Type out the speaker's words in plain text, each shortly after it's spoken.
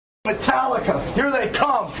Metallica, here they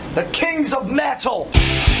come, the kings of metal.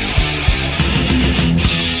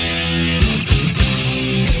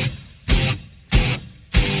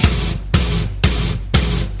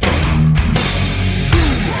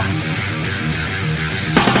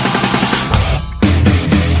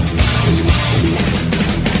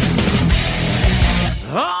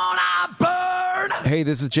 Hey,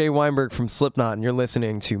 this is Jay Weinberg from Slipknot, and you're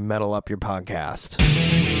listening to Metal Up Your Podcast.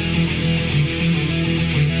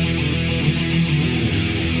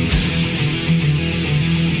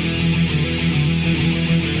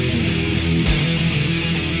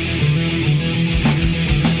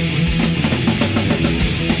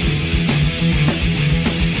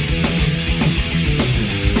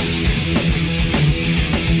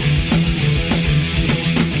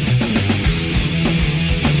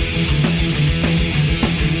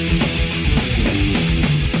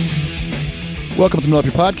 Welcome to Metal Up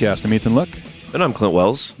Your Podcast. I'm Ethan Luck. And I'm Clint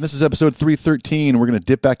Wells. This is episode 313. We're going to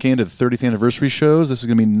dip back into the 30th anniversary shows. This is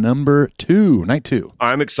going to be night two.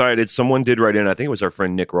 I'm excited. Someone did write in, I think it was our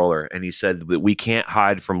friend Nick Roller, and he said that we can't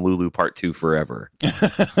hide from Lulu Part 2 forever.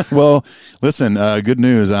 Well, listen, good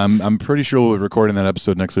news. I'm pretty sure we'll be recording that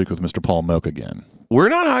episode next week with Mr. Paul Moak again. We're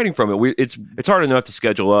not hiding from it. It's hard enough to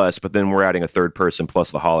schedule us, but then we're adding a third person plus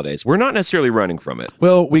the holidays. We're not necessarily running from it.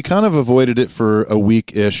 Well, we kind of avoided it for a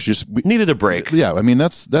week-ish. We needed a break. Yeah, I mean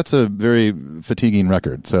that's a very fatiguing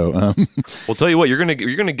record. So, we'll tell you what, you're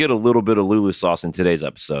gonna get a little bit of Lulu sauce in today's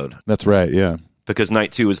episode. That's right. Yeah, because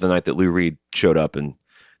night 2 is the night that Lou Reed showed up and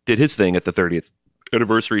did his thing at the 30th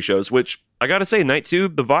anniversary shows, which I gotta say, night 2,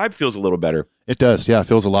 the vibe feels a little better. It does. Yeah, it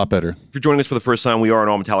feels a lot better. If you're joining us for the first time, we are an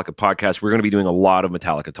All Metallica podcast. We're going to be doing a lot of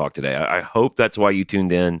Metallica talk today. I hope that's why you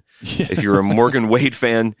tuned in. Yeah. If you're a Morgan Wade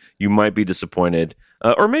fan, you might be disappointed.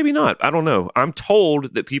 Or maybe not. I don't know. I'm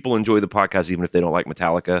told that people enjoy the podcast even if they don't like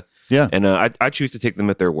Metallica. Yeah. And I choose to take them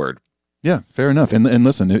at their word. Yeah, fair enough. And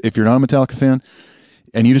listen, if you're not a Metallica fan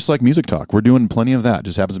and you just like music talk, we're doing plenty of that. It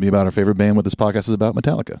just happens to be about our favorite band. What this podcast is about,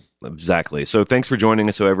 Metallica. Exactly. So thanks for joining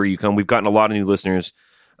us however you come. We've gotten a lot of new listeners.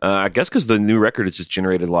 I guess because the new record has just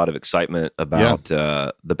generated a lot of excitement about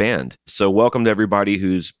the band. So welcome to everybody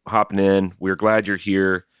who's hopping in. We're glad you're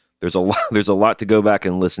here. There's a lot to go back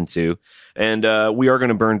and listen to. And we are going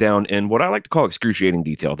to burn down in what I like to call excruciating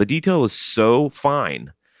detail. The detail is so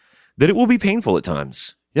fine that it will be painful at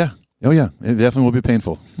times. Yeah. Oh, yeah. It definitely will be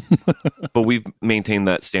painful. But we've maintained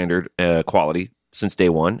that standard quality since day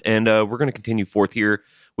one. And we're going to continue forth here.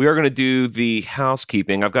 We are going to do the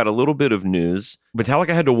housekeeping. I've got a little bit of news.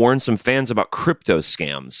 Metallica had to warn some fans about crypto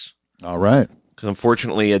scams. All right. Because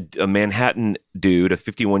unfortunately, a Manhattan dude, a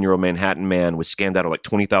 51-year-old Manhattan man, was scammed out of like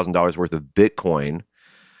 $20,000 worth of Bitcoin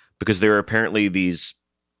because there are apparently these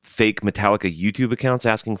fake Metallica YouTube accounts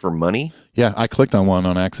asking for money. Yeah, I clicked on one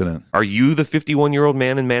on accident. Are you the 51-year-old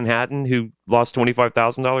man in Manhattan who lost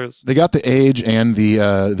 $25,000? They got the age and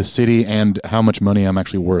the city and how much money I'm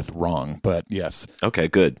actually worth wrong, but yes. Okay,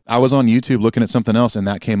 good. I was on YouTube looking at something else, and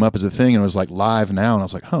that came up as a thing, and it was like live now, and I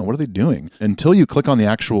was like, what are they doing? Until you click on the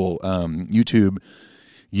actual YouTube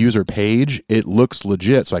user page, it looks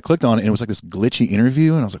legit. So I clicked on it, and it was like this glitchy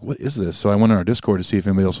interview, and I was like, what is this? So I went on our Discord to see if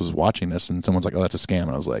anybody else was watching this, and someone's like, oh, that's a scam.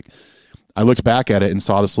 And I was like, I looked back at it and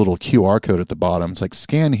saw this little QR code at the bottom. It's like,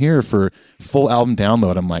 scan here for full album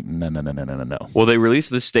download. I'm like, no. Well, they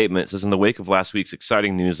released this statement. It says, in the wake of last week's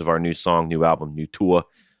exciting news of our new song, new album, new tour,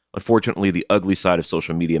 unfortunately, the ugly side of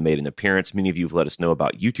social media made an appearance. Many of you have let us know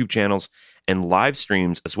about YouTube channels and live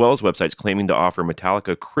streams, as well as websites claiming to offer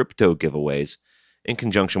Metallica crypto giveaways in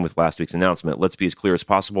conjunction with last week's announcement. Let's be as clear as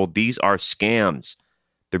possible. These are scams.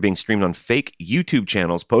 They're being streamed on fake YouTube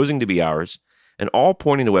channels posing to be ours, and all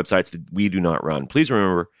pointing to websites that we do not run. Please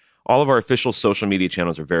remember, all of our official social media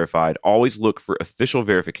channels are verified. Always look for official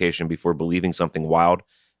verification before believing something wild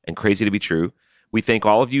and crazy to be true. We thank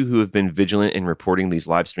all of you who have been vigilant in reporting these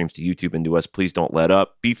live streams to YouTube and to us. Please don't let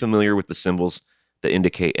up. Be familiar with the symbols that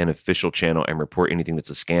indicate an official channel and report anything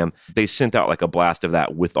that's a scam. They sent out like a blast of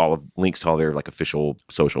that with all of links to all their like official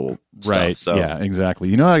social right stuff. So. Yeah, exactly.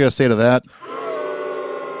 You know what I got to say to that?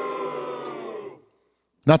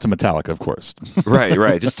 Not to Metallica, of course.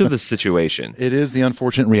 right. Just to the situation. It is the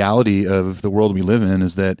unfortunate reality of the world we live in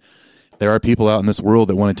is that there are people out in this world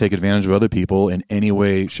that want to take advantage of other people in any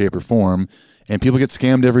way, shape, or form. And people get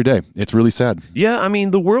scammed every day. It's really sad. Yeah, I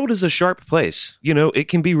mean, the world is a sharp place. You know, it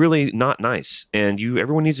can be really not nice. And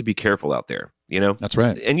everyone needs to be careful out there, you know? That's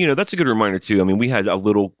right. And, that's a good reminder, too. I mean,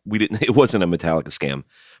 it wasn't a Metallica scam,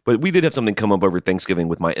 but we did have something come up over Thanksgiving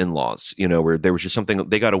with my in-laws, where there was just something,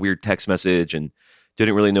 they got a weird text message and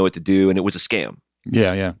didn't really know what to do. And it was a scam.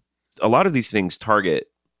 Yeah. A lot of these things target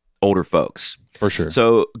older folks. For sure.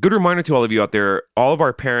 So, good reminder to all of you out there, all of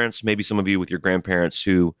our parents, maybe some of you with your grandparents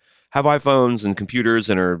who have iPhones and computers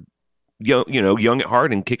and are young at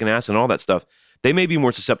heart and kicking ass and all that stuff. They may be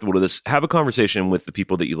more susceptible to this. Have a conversation with the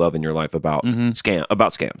people that you love in your life about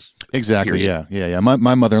scams. Exactly. Period. Yeah.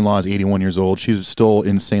 My mother-in-law is 81 years old. She's still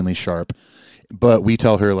insanely sharp, but we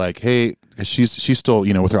tell her like, hey, she's still,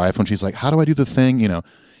 with her iPhone. She's like, how do I do the thing?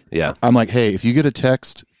 Yeah. I'm like, hey, if you get a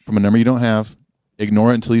text from a number you don't have, ignore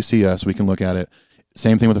it until you see us. We can look at it.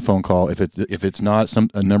 Same thing with a phone call. If it's not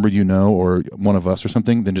a number or one of us or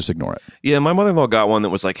something, then just ignore it. Yeah, my mother-in-law got one that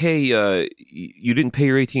was like, hey, you didn't pay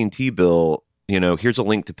your AT&T bill. Here's a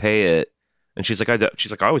link to pay it. And she's like,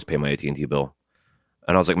 I always pay my AT&T bill.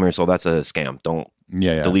 And I was like, Marisol, that's a scam. Don't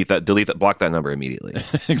delete that, block that number immediately.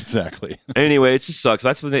 Exactly. Anyway, it just sucks.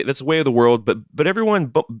 That's the way of the world. But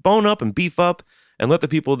everyone bone up and beef up and let the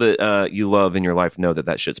people that you love in your life know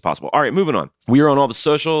that shit's possible. All right, moving on. We are on all the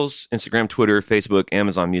socials: Instagram, Twitter, Facebook,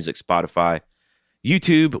 Amazon Music, Spotify,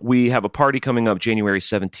 YouTube. We have a party coming up January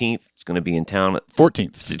 17th. It's going to be in town.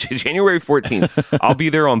 14th. January 14th. I'll be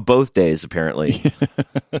there on both days, apparently.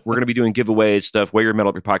 We're going to be doing giveaways, stuff. Wear your Metal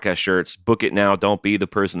Up Your Podcast shirts. Book it now. Don't be the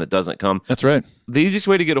person that doesn't come. That's right. The easiest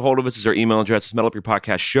way to get a hold of us is our email address. It's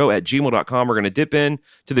metalupyourpodcastshow@gmail.com. We're going to dip in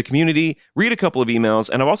to the community, read a couple of emails,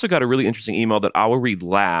 and I've also got a really interesting email that I will read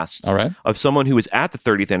last. All right. Of someone who was at the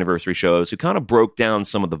 30th anniversary shows who kind of broke down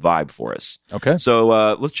some of the vibe for us. Okay.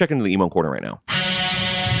 So let's check into the email corner right now.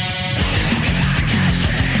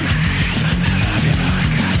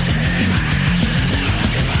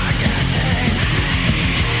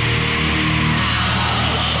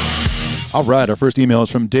 All right, our first email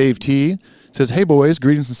is from Dave T. It says, hey boys,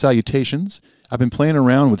 greetings and salutations. I've been playing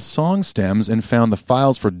around with song stems and found the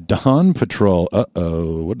files for Dawn Patrol.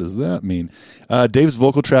 Uh-oh, what does that mean? Dave's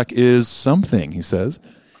vocal track is something, he says.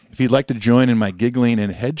 If you'd like to join in my giggling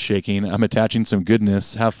and head shaking, I'm attaching some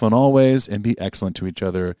goodness. Have fun always and be excellent to each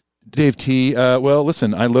other. Dave T, well,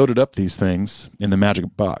 listen, I loaded up these things in the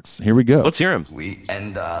magic box. Here we go. Let's hear him. We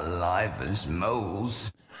end our life as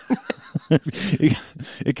moles.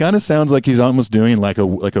 It kind of sounds like he's almost doing like a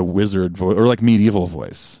wizard voice or like medieval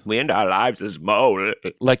voice. We end our lives as mole.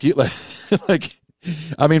 Like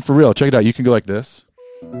I mean, for real, check it out. You can go like this.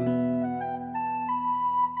 We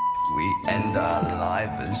end our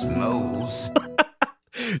life as moles.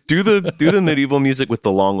 Do the medieval music with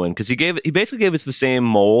the long one, because he basically gave us the same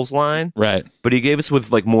moles line, Right. but he gave us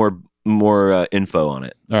with like more info on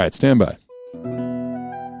it. All right, stand by.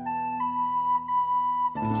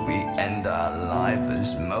 We end our life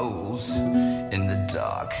as moles in the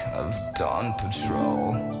dark of Dawn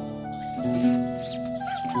Patrol.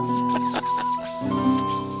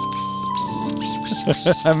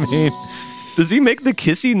 I mean, Does he make the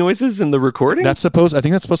kissy noises in the recording? I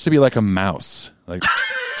think that's supposed to be like a mouse. Like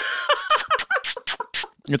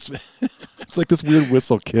it's like this weird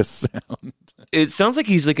whistle kiss sound. It sounds like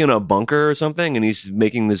he's like in a bunker or something, and he's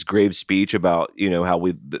making this grave speech about how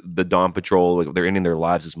the Dawn Patrol, like, they're ending their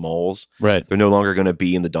lives as moles. Right. They're no longer going to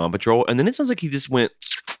be in the Dawn Patrol, and then it sounds like he just went,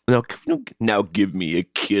 now give me a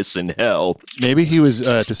kiss in hell. Maybe he was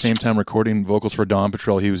at the same time recording vocals for Dawn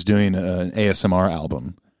Patrol. He was doing an ASMR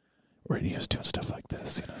album where he was doing stuff like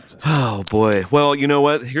this. Oh boy. Well, you know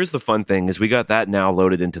what? Here's the fun thing is we got that now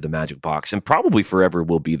loaded into the magic box and probably forever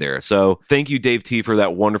will be there. So thank you, Dave T, for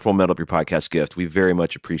that wonderful Metal Up Your Podcast gift. We very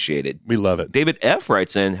much appreciate it. We love it. David F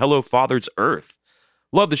writes in, hello, Father's Earth.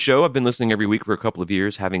 Love the show. I've been listening every week for a couple of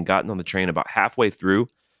years, having gotten on the train about halfway through.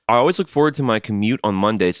 I always look forward to my commute on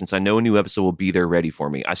Monday since I know a new episode will be there ready for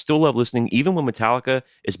me. I still love listening even when Metallica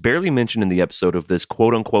is barely mentioned in the episode of this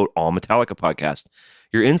quote-unquote all Metallica podcast.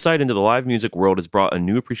 Your insight into the live music world has brought a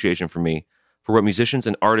new appreciation for me for what musicians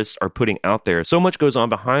and artists are putting out there. So much goes on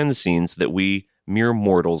behind the scenes that we mere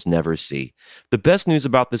mortals never see. The best news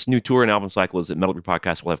about this new tour and album cycle is that Metal Up Your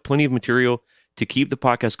Podcast will have plenty of material to keep the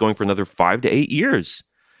podcast going for another 5 to 8 years.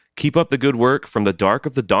 Keep up the good work from the dark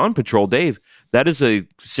of the Dawn Patrol. Dave, that is a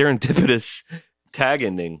serendipitous tag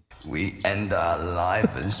ending. We end our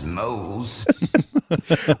life as moles.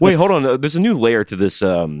 Wait, hold on. There's a new layer to this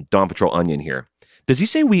Dawn Patrol onion here. Does he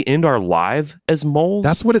say we end our life as moles?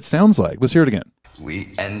 That's what it sounds like. Let's hear it again.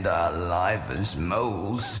 We end our life as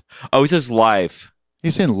moles. Oh, he says life.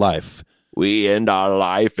 He's saying life. We end our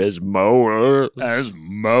life as moles. As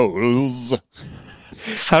moles.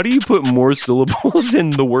 How do you put more syllables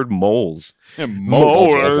in the word moles?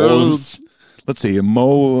 Moles. Let's see.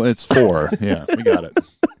 It's 4. Yeah, we got it.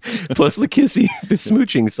 Plus the kissy, the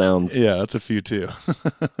smooching sounds. Yeah, that's a few too.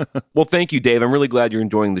 Well, thank you, Dave. I'm really glad you're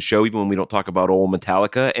enjoying the show, even when we don't talk about old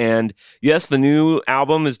Metallica. And yes, the new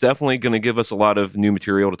album is definitely going to give us a lot of new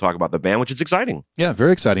material to talk about the band, which is exciting. Yeah,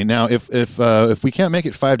 very exciting. Now, if we can't make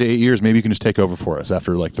it 5 to 8 years, maybe you can just take over for us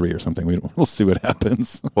after like 3 or something. We'll see what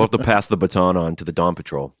happens. We'll have to pass the baton on to the Dawn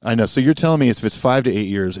Patrol. I know. So you're telling me if it's 5 to 8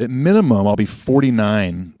 years, at minimum, I'll be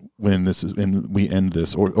 49 when we end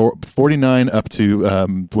this, or 49 up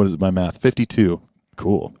to what is it? My math, 52.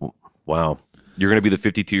 Cool. Wow, you're going to be the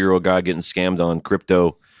 52-year-old guy getting scammed on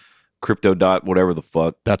crypto dot whatever the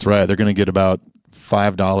fuck. That's right. They're going to get about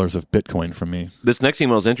 $5 of Bitcoin from me. This next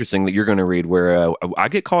email is interesting that you're going to read, where I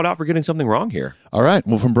get called out for getting something wrong here. All right.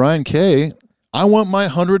 Well, from Brian K. I want my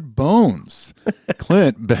 100 bones.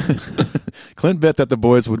 Clint bet that the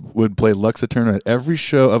boys would play Lux Eterna at every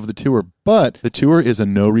show of the tour, but the tour is a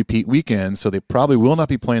no repeat weekend, so they probably will not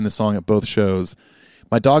be playing the song at both shows.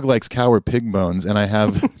 My dog likes cow or pig bones, and I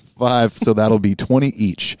have 5, so that'll be 20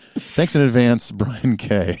 each. Thanks in advance, Brian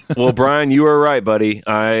K. Well, Brian, you are right, buddy.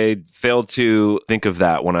 I failed to think of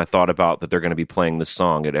that when I thought about that they're going to be playing the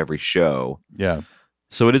song at every show. Yeah.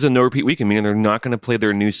 So it is a no repeat weekend, meaning they're not going to play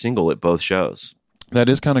their new single at both shows. That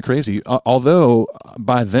is kind of crazy. Although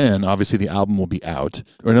by then, obviously, the album will be out,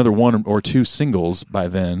 or another 1 or 2 singles by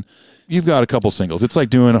then. You've got a couple singles. It's like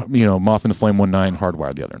doing, Moth in the Flame 1-9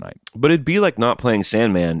 Hardwired the other night. But it'd be like not playing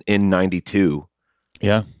Sandman in 92.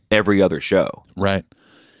 Yeah. Every other show. Right.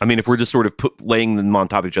 I mean, if we're just sort of laying them on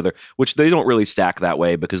top of each other, which they don't really stack that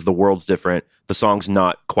way because the world's different. The song's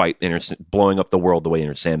not quite blowing up the world the way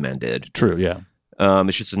Enter Sandman did. True, yeah.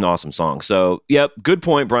 It's just an awesome song. So, yep, good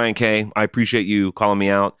point, Brian K. I appreciate you calling me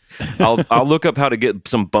out. I'll look up how to get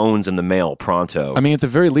some bones in the mail pronto. I mean, at the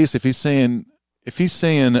very least, if he's saying, what do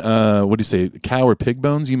you say, cow or pig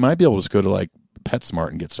bones, you might be able to just go to like PetSmart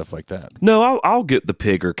and get stuff like that. No, I'll get the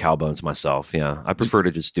pig or cow bones myself. Yeah, I prefer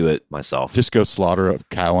to just do it myself. Just go slaughter a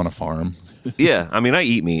cow on a farm. Yeah, I mean, I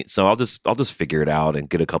eat meat, so I'll just figure it out and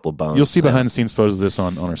get a couple of bones. You'll see behind the scenes photos of this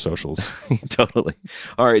on our socials. Totally.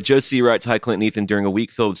 All right, Joe C. writes, hi, Clint and Ethan. During a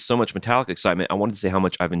week filled with so much Metallica excitement, I wanted to say how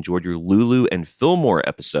much I've enjoyed your Lulu and Fillmore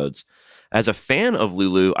episodes. As a fan of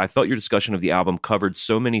Lulu, I felt your discussion of the album covered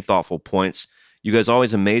so many thoughtful points. You guys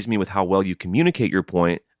always amaze me with how well you communicate your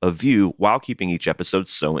point of view while keeping each episode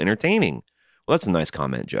so entertaining. Well, that's a nice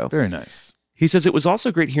comment, Joe. Very nice. He says, it was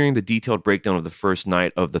also great hearing the detailed breakdown of the first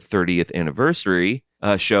night of the 30th anniversary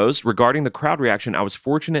shows. Regarding the crowd reaction, I was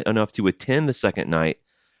fortunate enough to attend the second night.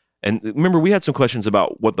 And remember, we had some questions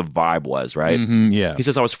about what the vibe was, right? Mm-hmm, yeah. He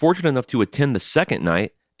says, I was fortunate enough to attend the second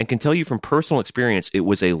night and can tell you from personal experience, it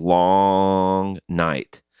was a long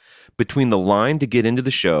night. Between the line to get into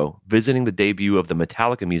the show, visiting the debut of the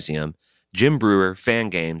Metallica Museum, Jim Brewer,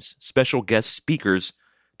 fan games, special guest speakers,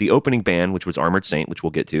 the opening band, which was Armored Saint, which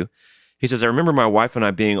we'll get to. He says, I remember my wife and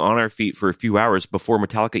I being on our feet for a few hours before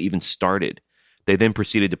Metallica even started. They then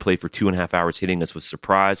proceeded to play for 2.5 hours, hitting us with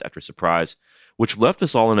surprise after surprise, which left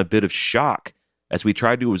us all in a bit of shock as we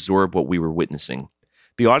tried to absorb what we were witnessing.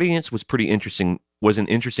 The audience was an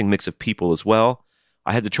interesting mix of people as well.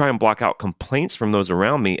 I had to try and block out complaints from those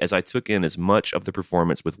around me as I took in as much of the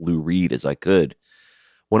performance with Lou Reed as I could.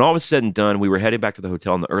 When all was said and done, we were headed back to the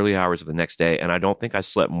hotel in the early hours of the next day, and I don't think I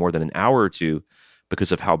slept more than an hour or two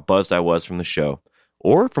because of how buzzed I was from the show,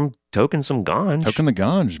 or from toking some ganj. Toking the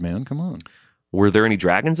ganj, man. Come on. Were there any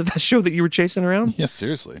dragons at that show that you were chasing around? Yes,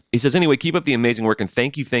 seriously. He says, anyway, keep up the amazing work, and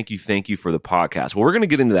thank you for the podcast. Well, we're going to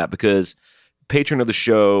get into that because patron of the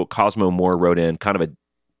show, Cosmo Moore, wrote in kind of a,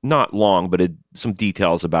 not long, but some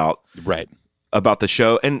details about the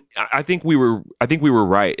show, and I think we were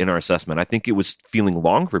right in our assessment. I think it was feeling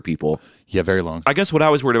long for people. Yeah, very long. I guess what I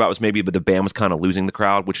was worried about was maybe the band was kind of losing the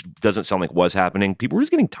crowd, which doesn't sound like was happening. People were just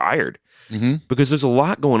getting tired because there's a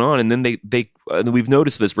lot going on, and then and we've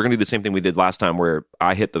noticed this. We're going to do the same thing we did last time, where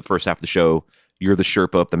I hit the first half of the show. You're the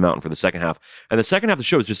Sherpa up the mountain for the second half, and the second half of the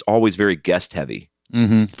show is just always very guest heavy.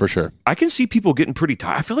 For sure. I can see people getting pretty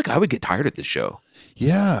tired. I feel like I would get tired at this show.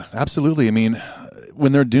 Yeah, absolutely. I mean,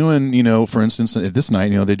 when they're doing, for instance, this night,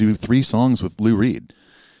 they do 3 songs with Lou Reed.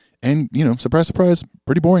 And, surprise, surprise,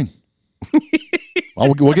 pretty boring.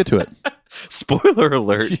 We'll get to it. Spoiler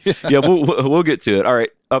alert. Yeah, we'll get to it. All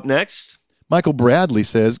right, up next. Michael Bradley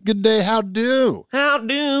says, good day, how do? How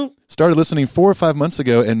do? Started listening 4 or 5 months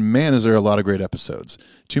ago, and man, is there a lot of great episodes.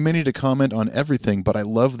 Too many to comment on everything, but I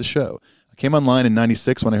love the show. I came online in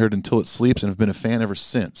 96 when I heard Until It Sleeps and have been a fan ever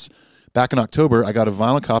since. Back in October, I got a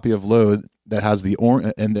vinyl copy of Load that has the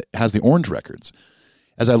Orange records.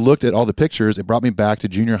 As I looked at all the pictures, it brought me back to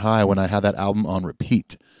junior high when I had that album on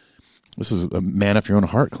repeat. This is a man after your own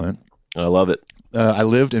heart, Clint. I love it. I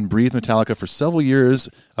lived and breathed Metallica for several years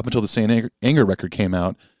up until the Saint Anger record came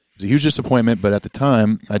out. It was a huge disappointment, but at the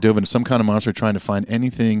time, I dove into some kind of monster trying to find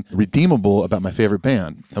anything redeemable about my favorite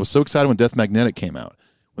band. I was so excited when Death Magnetic came out.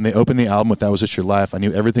 When they opened the album with That Was Just Your Life, I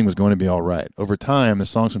knew everything was going to be all right. Over time, the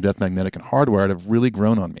songs from Death Magnetic and Hardwired have really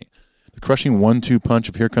grown on me. The crushing 1-2 punch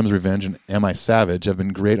of Here Comes Revenge and Am I Savage have been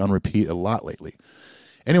great on repeat a lot lately.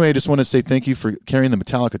 Anyway, I just want to say thank you for carrying the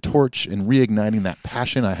Metallica torch and reigniting that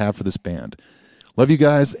passion I have for this band. Love you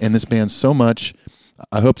guys and this band so much.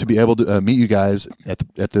 I hope to be able to meet you guys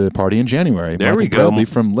at the party in January. There Michael we go. Bradley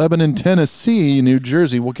from Lebanon, Tennessee, New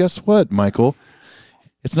Jersey. Well, guess what, Michael?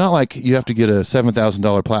 It's not like you have to get a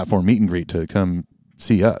 $7,000 platform meet and greet to come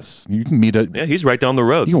see us. You can meet Yeah, he's right down the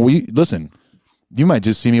road. Listen, you might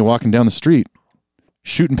just see me walking down the street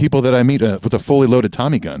shooting people that I meet with a fully loaded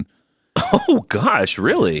Tommy gun. Oh, gosh,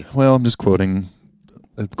 really? Well, I'm just quoting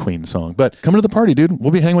a Queen song. But come to the party, dude.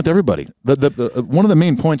 We'll be hanging with everybody. The one of the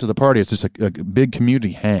main points of the party is just a big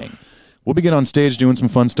community hang. We'll be getting on stage doing some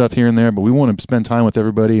fun stuff here and there, but we want to spend time with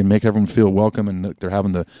everybody and make everyone feel welcome and they're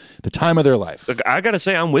having the time of their life. Look, I got to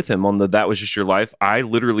say, I'm with him on the That Was Just Your Life. I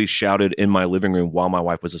literally shouted in my living room while my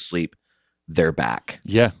wife was asleep, "They're back."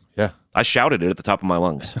 Yeah. I shouted it at the top of my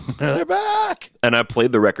lungs. They're back. And I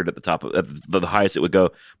played the record at the top, at the highest it would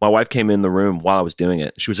go. My wife came in the room while I was doing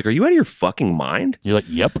it. She was like, "Are you out of your fucking mind?" You're like,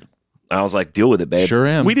 yep. I was like, "Deal with it, babe." Sure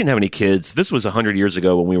am. We didn't have any kids. This was 100 years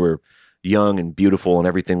ago when we were young and beautiful and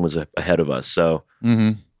everything was ahead of us. So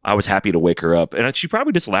I was happy to wake her up. And she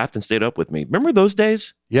probably just laughed and stayed up with me. Remember those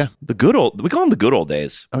days? Yeah. We call them the good old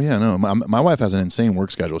days. Oh, yeah, no. My wife has an insane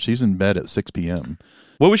work schedule. She's in bed at 6 p.m.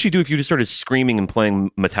 What would she do if you just started screaming and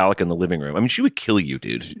playing Metallica in the living room? I mean, she would kill you,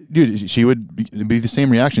 dude. Dude, she would be the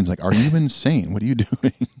same reactions. Like, are you insane? What are you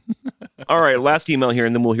doing? All right, last email here,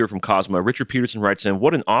 and then we'll hear from Cosmo. Richard Peterson writes in,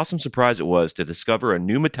 "What an awesome surprise it was to discover a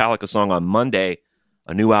new Metallica song on Monday,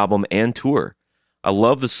 a new album and tour. I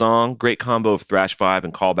love the song, great combo of thrash vibe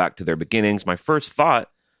and callback to their beginnings. My first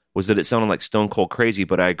thought was that it sounded like Stone Cold Crazy,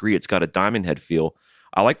 but I agree it's got a Diamond Head feel.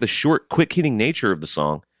 I like the short, quick-hitting nature of the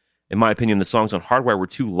song. In my opinion, the songs on Hardwire were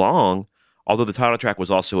too long, although the title track was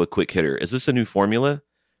also a quick hitter. Is this a new formula?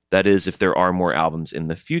 That is, if there are more albums in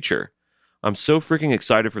the future. I'm so freaking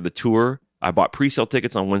excited for the tour. I bought pre-sale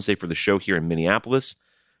tickets on Wednesday for the show here in Minneapolis.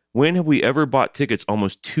 When have we ever bought tickets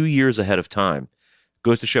almost 2 years ahead of time?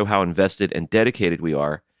 Goes to show how invested and dedicated we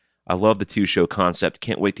are. I love the two-show concept.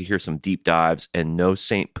 Can't wait to hear some deep dives and no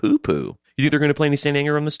Saint Poo Poo. You think they're going to play any Saint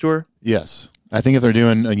Anger on this tour? Yes. I think if they're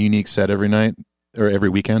doing a unique set every night or every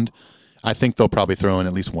weekend, I think they'll probably throw in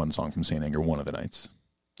at least one song from Saint Anger one of the nights.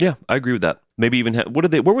 Yeah, I agree with that. Maybe even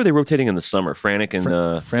what were they rotating in the summer? Frantic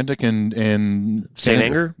and Frantic and Saint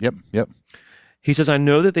Anger? Yep. He says, I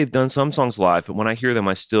know that they've done some songs live, but when I hear them,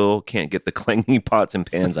 I still can't get the clanging pots and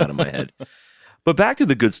pans out of my head. But back to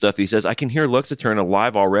the good stuff, he says, I can hear Lux Eterna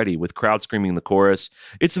live already with crowd screaming the chorus.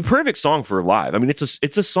 It's the perfect song for live. I mean, it's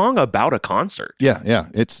a song about a concert. Yeah.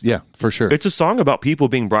 It's for sure. It's a song about people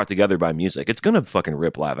being brought together by music. It's going to fucking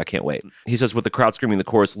rip live. I can't wait. He says, with the crowd screaming the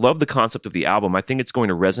chorus, love the concept of the album. I think it's going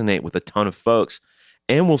to resonate with a ton of folks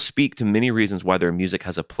and will speak to many reasons why their music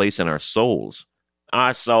has a place in our souls.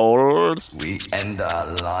 Our souls. We end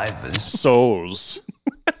our life as souls.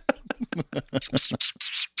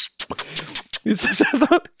 He says,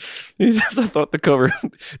 I thought the cover,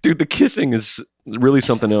 dude, the kissing is really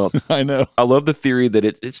something else. I know. I love the theory that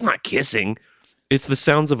it's not kissing. It's the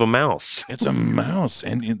sounds of a mouse. It's a mouse.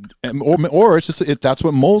 Or it's just, that's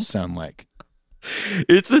what moles sound like.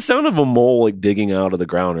 It's the sound of a mole like digging out of the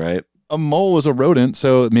ground, right? A mole is a rodent,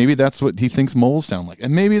 so maybe that's what he thinks moles sound like.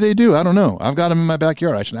 And maybe they do. I don't know. I've got them in my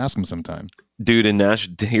backyard. I should ask him sometime. Dude,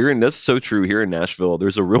 that's so true. Here in Nashville,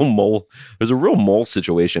 there's a real mole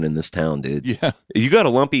situation in this town, dude. Yeah. You got a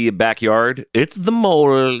lumpy backyard, it's the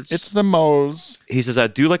moles. It's the moles. He says, I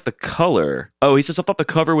do like the color. Oh, he says, I thought the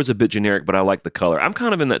cover was a bit generic, but I like the color. I'm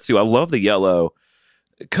kind of in that too. I love the yellow.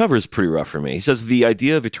 The cover is pretty rough for me. He says, the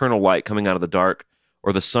idea of eternal light coming out of the dark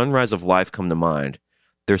or the sunrise of life come to mind.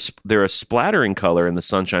 They're a splattering color and the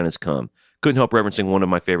sunshine has come. Couldn't help referencing one of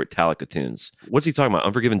my favorite Metallica tunes. What's he talking about?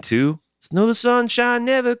 Unforgiven 2? No, the sunshine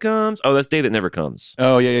never comes. Oh, that's Day That Never Comes.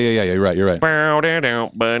 Oh, yeah. You're right. Yep.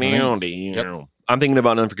 I'm thinking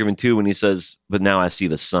about Unforgiven 2 when he says, but now I see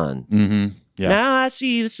the sun. Mm-hmm. Yeah. Now I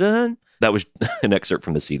see the sun. That was an excerpt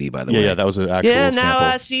from the CD, by the way. Yeah, that was an actual sample. Now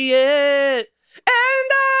I see it. And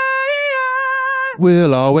I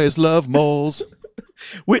will always love moles.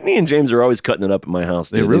 Whitney and James are always cutting it up at my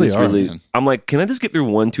house. They really are. Man. I'm like, can I just get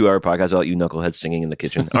through 1 2-hour podcast without you knuckleheads singing in the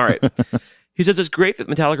kitchen? All right. He says, it's great that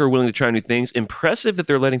Metallica are willing to try new things. Impressive that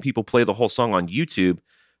they're letting people play the whole song on YouTube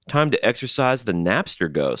Time to exercise the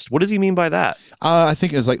Napster ghost. What does he mean by that? I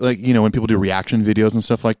think it's like when people do reaction videos and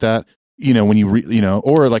stuff like that. When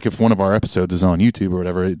or like if one of our episodes is on YouTube or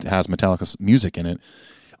whatever, it has Metallica's music in it.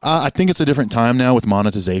 I think it's a different time now with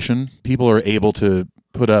monetization. People are able to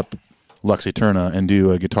put up Lux Eterna and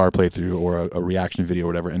do a guitar playthrough or a reaction video or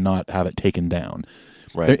whatever and not have it taken down.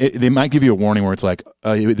 Right. They might give you a warning where it's like,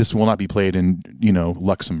 this will not be played in,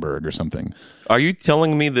 Luxembourg or something. Are you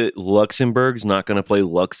telling me that Luxembourg's not going to play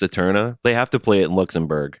Lux Eterna? They have to play it in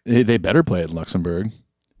Luxembourg. They better play it in Luxembourg.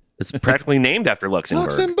 It's practically named after Luxembourg.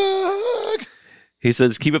 Luxembourg! He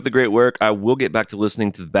says, keep up the great work. I will get back to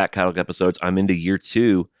listening to the back catalog episodes. I'm into year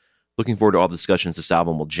 2. Looking forward to all the discussions this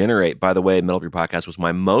album will generate. By the way, Metal Up Your Podcast was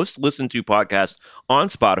my most listened to podcast on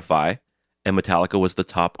Spotify, and Metallica was the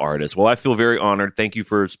top artist. Well, I feel very honored. Thank you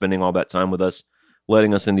for spending all that time with us,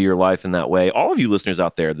 letting us into your life in that way. All of you listeners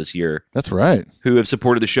out there this year. That's right. Who have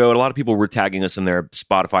supported the show. And a lot of people were tagging us in their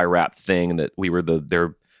Spotify Wrapped thing and that we were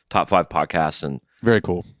their top 5 podcasts. And very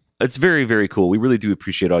cool. It's very, very cool. We really do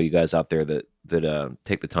appreciate all you guys out there that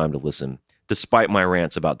take the time to listen, despite my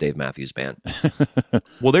rants about Dave Matthews Band.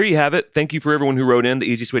 Well, there you have it. Thank you for everyone who wrote in. The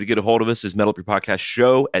easiest way to get a hold of us is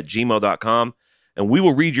metalupyourpodcastshow@gmail.com. And we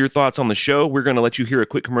will read your thoughts on the show. We're going to let you hear a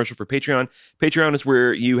quick commercial for Patreon. Patreon is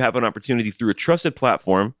where you have an opportunity through a trusted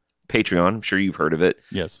platform, Patreon, I'm sure you've heard of it,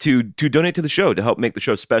 yes, to donate to the show, to help make the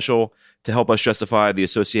show special, to help us justify the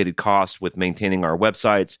associated costs with maintaining our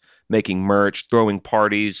websites, making merch, throwing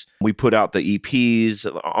parties. We put out the EPs.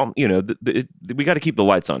 We got to keep the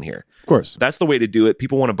lights on here. Of course. That's the way to do it.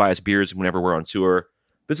 People want to buy us beers whenever we're on tour.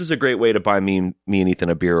 This is a great way to buy me and Ethan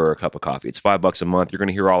a beer or a cup of coffee. It's $5 a month. You're going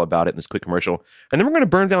to hear all about it in this quick commercial. And then we're going to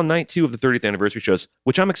burn down night 2 of the 30th anniversary shows,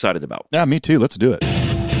 which I'm excited about. Yeah, me too. Let's do it.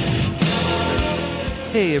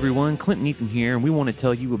 Hey everyone, Clinton Ethan here, and we want to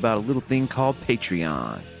tell you about a little thing called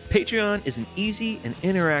Patreon. Patreon is an easy and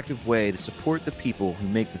interactive way to support the people who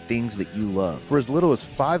make the things that you love. For as little as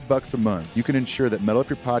 $5 a month, you can ensure that Metal Up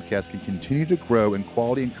Your Podcast can continue to grow in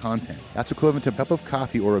quality and content. That's equivalent to a cup of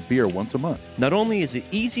coffee or a beer once a month. Not only is it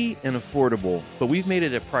easy and affordable, but we've made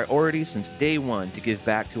it a priority since day one to give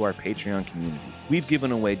back to our Patreon community. We've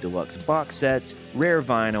given away deluxe box sets, rare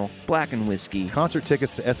vinyl, Black and Whiskey, concert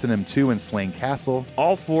tickets to S&M 2 and Slane Castle,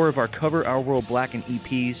 all 4 of our Cover Our World Black and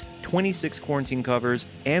EPs, 26 quarantine covers,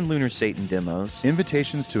 and Lunar Satan demos,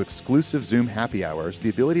 invitations to exclusive Zoom happy hours, the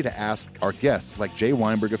ability to ask our guests like Jay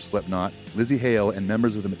Weinberg of Slipknot, Lizzie Hale, and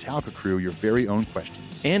members of the Metallica crew your very own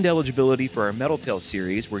questions. And eligibility for our Metal Tale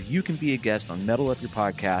series, where you can be a guest on Metal Up Your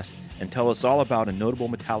Podcast and tell us all about a notable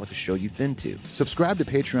Metallica show you've been to. Subscribe to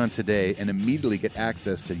Patreon today and immediately get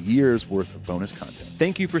access to years' worth of bonus content.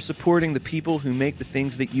 Thank you for supporting the people who make the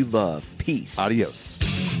things that you love. Peace. Adios.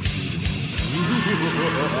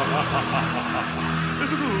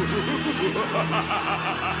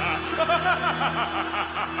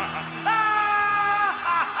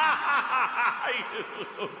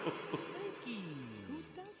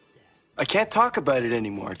 I can't talk about it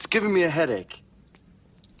anymore. It's giving me a headache.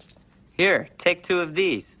 Here, take 2 of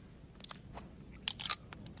these.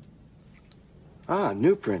 Ah,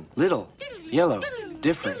 Nuprin. Little, yellow,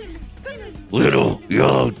 different. Little,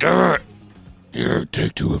 yellow, dirt. Here,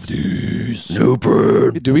 take 2 of these.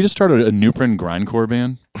 Nuprin. Did we just start a Nuprin grindcore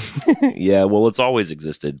band? Yeah, well, it's always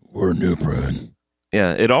existed. We're Nuprin.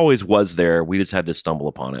 Yeah, it always was there. We just had to stumble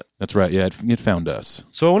upon it. That's right. Yeah, it found us.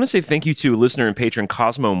 So I want to say thank you to listener and patron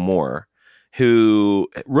Cosmo Moore, who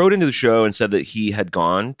wrote into the show and said that he had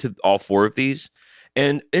gone to all 4 of these.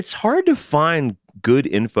 And it's hard to find good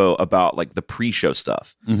info about like the pre-show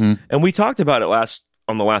stuff. Mm-hmm. And we talked about it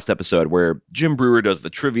on the last episode where Jim Brewer does the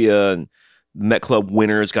trivia and Met Club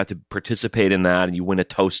winners got to participate in that, and you win a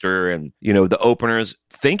toaster and, the openers.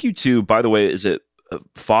 Thank you to, by the way, is it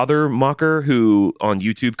Father Mocker, who on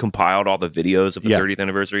YouTube compiled all the videos of the 30th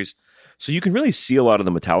anniversaries. So you can really see a lot of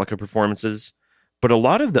the Metallica performances, but a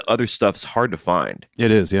lot of the other stuff's hard to find.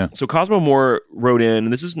 It is, yeah. So Cosmo Moore wrote in,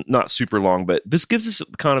 and this is not super long, but this gives us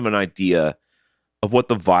kind of an idea of what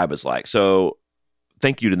the vibe is like. So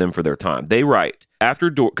thank you to them for their time. They write, after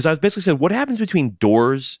Doors, because I was basically saying, what happens between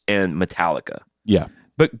Doors and Metallica? Yeah.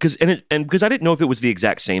 But because I didn't know if it was the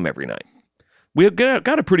exact same every night. We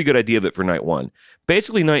got a pretty good idea of it for night 1.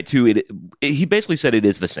 Basically, night 2, he basically said it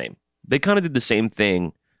is the same. They kind of did the same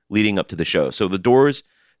thing leading up to the show. So the Doors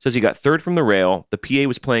says he got third from the rail. The PA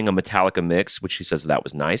was playing a Metallica mix, which he says that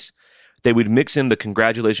was nice. They would mix in the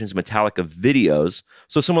Congratulations Metallica videos.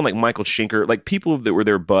 So someone like Michael Schenker, like people that were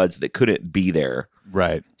their buds that couldn't be there,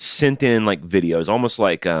 right, sent in like videos, almost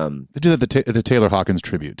like they did that the Taylor Hawkins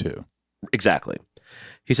tribute too. Exactly.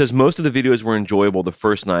 He says most of the videos were enjoyable the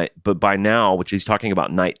first night, but by now, which he's talking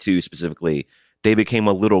about night 2 specifically, They became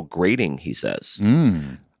a little grating, he says.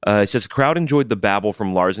 He says, the crowd enjoyed the babble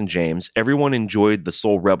from Lars and James. Everyone enjoyed the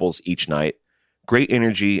Soul Rebels each night. Great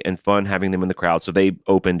energy and fun having them in the crowd. So they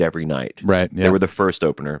opened every night. Right. Yeah. They were the first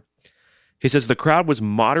opener. He says, the crowd was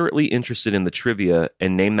moderately interested in the trivia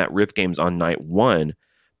and Name That Riff games on night 1,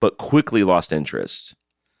 but quickly lost interest.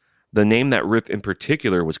 The Name That Riff in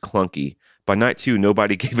particular was clunky. By night 2,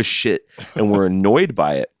 nobody gave a shit and were annoyed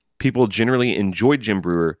by it. People generally enjoyed Jim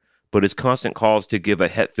Brewer, but his constant calls to give a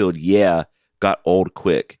Hetfield yeah got old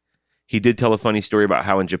quick. He did tell a funny story about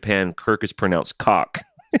how in Japan, Kirk is pronounced cock.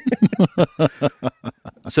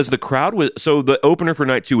 Says the crowd was... So the opener for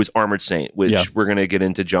night 2 was Armored Saint, which we're going to get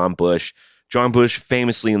into John Bush. John Bush,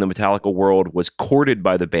 famously in the Metallica world, was courted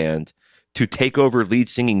by the band to take over lead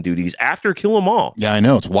singing duties after Kill 'Em All. Yeah, I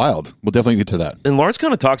know. It's wild. We'll definitely get to that. And Lars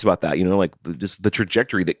kind of talks about that, like just the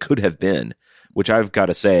trajectory that could have been, which I've got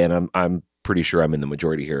to say, and I'm pretty sure I'm in the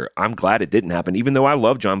majority here. I'm glad it didn't happen, even though I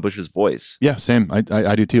love John Bush's voice. Yeah, same.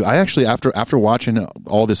 I do too. I actually, after watching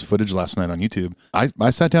all this footage last night on YouTube, I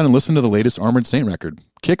sat down and listened to the latest Armored Saint record.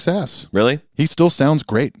 Kicks ass. Really? He still sounds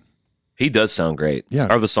great. He does sound great. Yeah.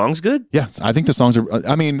 Are the songs good? Yeah, I think the songs are.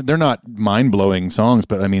 I mean, they're not mind-blowing songs,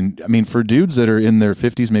 but I mean, for dudes that are in their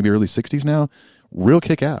 50s, maybe early 60s now, real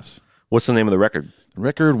kick ass. What's the name of the record? The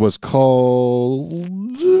record was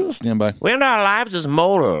called. Stand by. When Our Lives is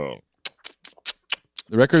Motor.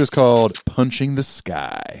 The record is called Punching the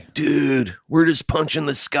Sky. Dude, we're just punching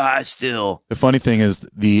the sky still. The funny thing is,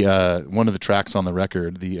 the one of the tracks on the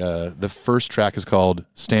record, the first track is called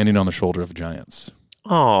Standing on the Shoulder of Giants.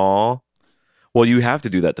 Aw. Well, you have to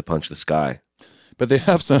do that to punch the sky. But they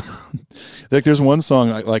have some, like there's one song,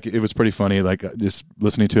 like it was pretty funny, like just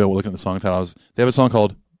listening to it, looking at the song titles. They have a song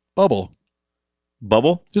called Bubble.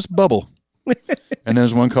 Bubble? Just Bubble. And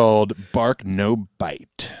there's one called Bark No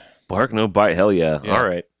Bite. Bark No Bite, hell yeah. All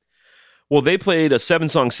right. Well, they played a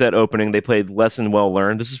 7-song set opening. They played Lesson Well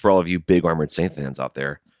Learned. This is for all of you big Armored Saint fans out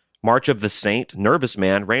there. March of the Saint, Nervous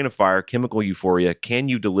Man, Rain of Fire, Chemical Euphoria, Can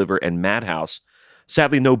You Deliver, and Madhouse.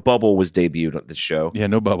 Sadly, no Bubble was debuted at this show. Yeah,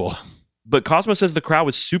 no Bubble. But Cosmo says the crowd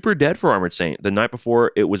was super dead for Armored Saint. The night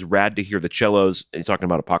before, it was rad to hear the cellos. He's talking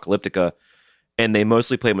about Apocalyptica. And they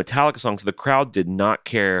mostly play Metallica songs. The crowd did not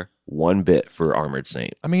care one bit for Armored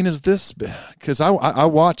Saint. I mean, is this... Because I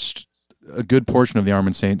watched a good portion of the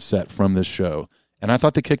Armored Saint set from this show, and I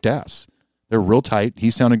thought they kicked ass. They're real tight.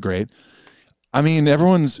 He sounded great. I mean,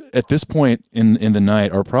 everyone's, at this point in the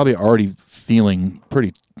night, are probably already feeling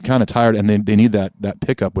pretty kind of tired, and they need that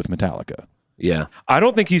pickup with Metallica. Yeah. I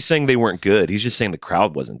don't think he's saying they weren't good. He's just saying the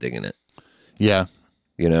crowd wasn't digging it. Yeah.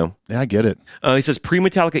 Yeah, I get it. He says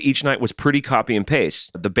pre-Metallica each night was pretty copy and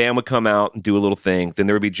paste. The band would come out and do a little thing. Then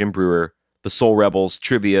there would be Jim Brewer, the Soul Rebels,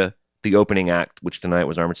 trivia, the opening act, which tonight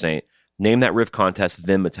was Armored Saint, Name That Riff contest,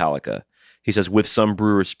 then Metallica. He says with some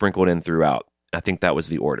Brewers sprinkled in throughout. I think that was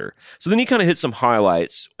the order. So then he kind of hit some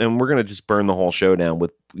highlights, and we're going to just burn the whole show down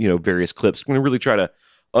with various clips. We're going to really try to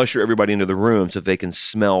usher everybody into the room so they can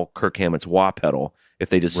smell Kirk Hammett's wah pedal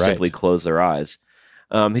if they just simply close their eyes.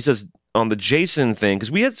 He says on the Jason thing,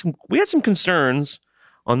 because we had some concerns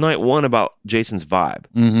on night 1 about Jason's vibe.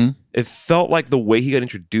 Mm-hmm. It felt like the way he got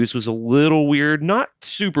introduced was a little weird, not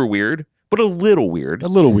super weird, but a little weird. A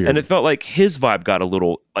little weird. And it felt like his vibe got a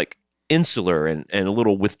little like insular and a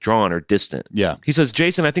little withdrawn or distant. Yeah. He says,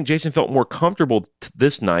 I think Jason felt more comfortable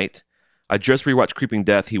this night. I just rewatched Creeping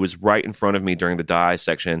Death. He was right in front of me during the Die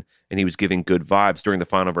section, and he was giving good vibes. During the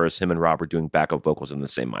final verse, him and Rob were doing backup vocals in the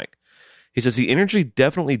same mic. He says, the energy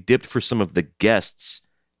definitely dipped for some of the guests.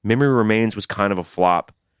 Memory Remains was kind of a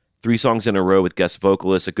flop. 3 songs in a row with guest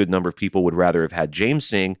vocalists. A good number of people would rather have had James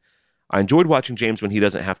sing. I enjoyed watching James when he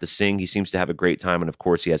doesn't have to sing. He seems to have a great time, and of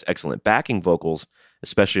course, he has excellent backing vocals,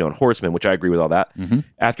 especially on Horseman, which I agree with all that. Mm-hmm.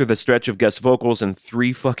 After the stretch of guest vocals and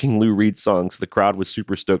 3 fucking Lou Reed songs, the crowd was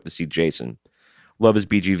super stoked to see Jason. Love his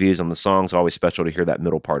BGVs on the songs. Always special to hear that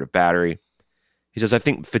middle part of Battery. He says, I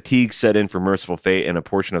think fatigue set in for Merciful Fate, and a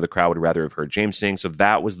portion of the crowd would rather have heard James sing, so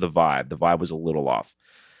that was the vibe. The vibe was a little off.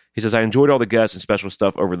 He says, I enjoyed all the guests and special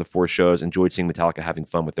stuff over the 4 shows, enjoyed seeing Metallica having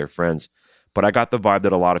fun with their friends, but I got the vibe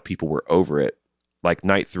that a lot of people were over it. Like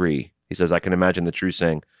night 3, he says, I can imagine the True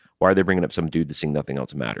saying, why are they bringing up some dude to sing Nothing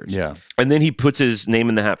Else Matters? Yeah. And then he puts his name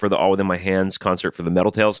in the hat for the All Within My Hands concert for the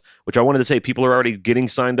Metal Tales, which I wanted to say people are already getting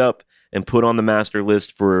signed up and put on the master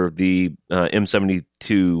list for the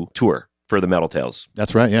M72 tour for the Metal Tales.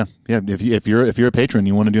 That's right. Yeah. Yeah. If you're a patron,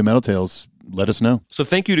 you want to do Metal Tales, let us know. So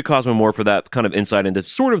thank you to Cosmo Moore for that kind of insight into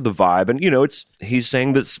sort of the vibe. And, he's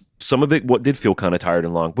saying that some of it did feel kind of tired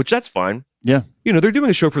and long, which that's fine. Yeah. You know, they're doing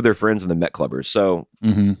a show for their friends and the Met Clubbers. So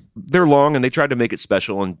they're long and they tried to make it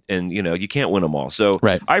special and, you know, you can't win them all. So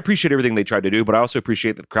Right. I appreciate everything they tried to do, but I also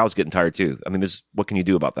appreciate that the crowd's getting tired too. I mean, what can you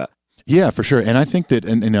do about that? Yeah, for sure. And I think that,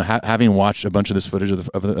 and you know, having watched a bunch of this footage of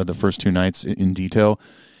the first two nights in detail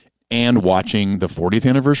and watching the 40th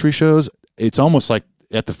anniversary shows, it's almost like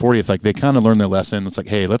at the 40th, like they kind of learned their lesson. It's like,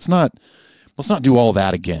 hey, let's not do all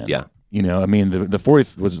that again. Yeah. You know, I mean, the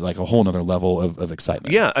 40th was like a whole nother level of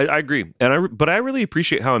excitement. Yeah, I agree. But I really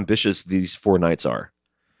appreciate how ambitious these 4 nights are.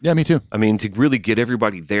 Yeah, me too. I mean, to really get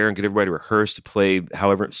everybody there and get everybody to rehearse to play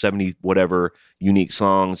however 70 whatever unique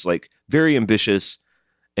songs, like very ambitious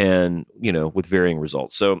and, you know, with varying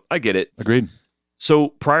results. So I get it. Agreed. So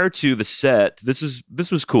prior to the set, this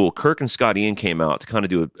was cool. Kirk and Scott Ian came out to kind of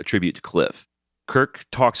do a tribute to Cliff. Kirk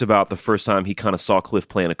talks about the first time he kind of saw Cliff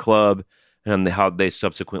play in a club and how they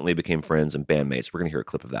subsequently became friends and bandmates. We're going to hear a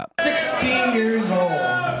clip of that. 16 years old,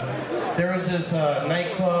 there was this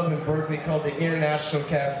nightclub in Berkeley called the International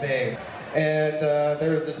Cafe. And there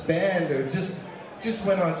was this band who just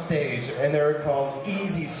went on stage, and they were called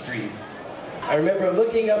Easy Street. I remember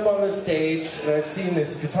looking up on the stage, and I seen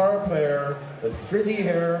this guitar player with frizzy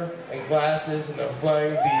hair and glasses and a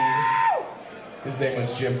flying V. His name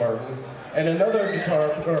was Jim Martin. And another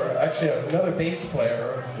another bass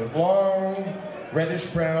player with long,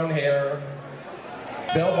 reddish-brown hair,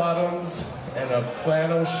 bell-bottoms, and a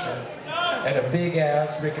flannel shirt, and a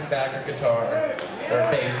big-ass Rickenbacker guitar, or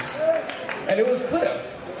bass. And it was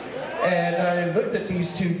Cliff. And I looked at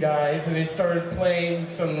these two guys, and they started playing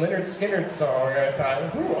some Lynyrd Skynyrd song, and I thought,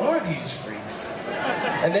 who are these freaks?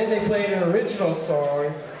 And then they played an original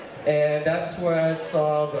song, and that's where I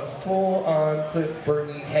saw the full-on Cliff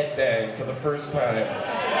Burton headbang for the first time.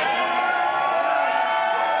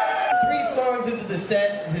 3 songs into the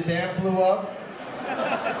set, his amp blew up,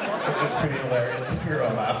 which was pretty hilarious. We were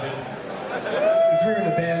all laughing. Because we were in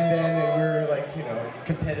a band then, and we were like, you know,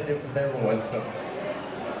 competitive with everyone,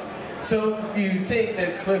 So you think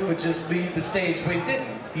that Cliff would just leave the stage, but he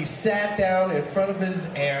didn't. He sat down in front of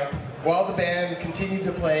his amp while the band continued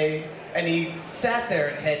to play, and he sat there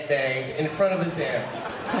and headbanged in front of his amp.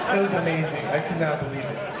 It was amazing. I could not believe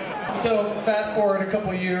it. So fast forward a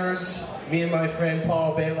couple years, me and my friend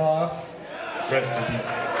Paul Bailoff, rest in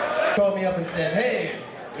peace, called me up and said, hey,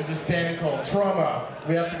 there's this band called Trauma.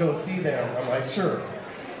 We have to go see them. I'm like, sure.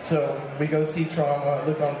 So we go see Trauma,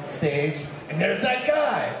 look on stage, and there's that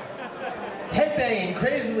guy, headbanging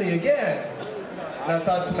crazily again. And I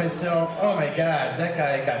thought to myself, oh my God, that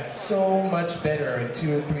guy got so much better in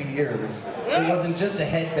 2 or 3 years. It wasn't just a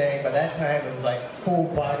headbang, by that time it was like full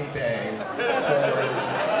body bang. Forward,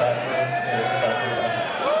 backward, forward,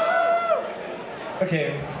 backward.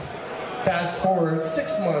 Okay, fast forward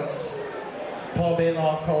 6 months, Paul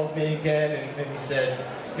Bailoff calls me again and he said,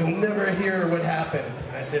 you'll never hear what happened.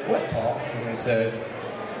 And I said, what, Paul? And he said,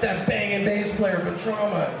 that banging bass player from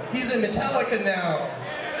Trauma, he's in Metallica now.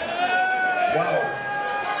 Wow,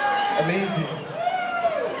 amazing.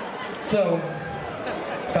 So,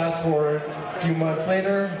 fast forward a few months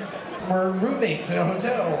later, we're roommates in a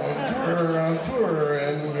hotel, and we're on tour,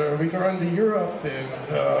 and we go into Europe, and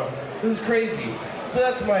this is crazy. So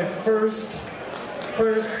that's my first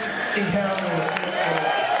encounter with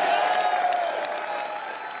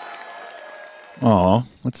Aw,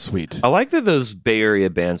 that's sweet. I like that those Bay Area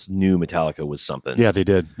bands knew Metallica was something. Yeah, they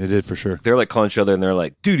did. They did for sure. They're like calling each other and they're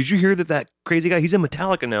like, dude, did you hear that crazy guy? He's in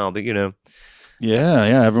Metallica now. That, you know. Yeah.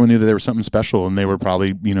 Everyone knew that they were something special, and they were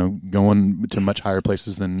probably, you know, going to much higher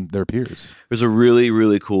places than their peers. There's a really,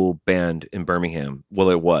 really cool band in Birmingham. Well,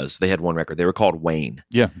 it was. They had one record. They were called Wayne.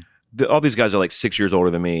 Yeah. All these guys are like 6 years older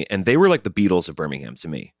than me, and they were like the Beatles of Birmingham to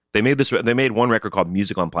me. They made one record called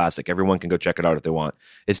Music on Plastic. Everyone can go check it out if they want.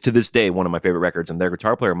 It's to this day one of my favorite records, and their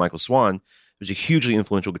guitar player, Michael Swan, was a hugely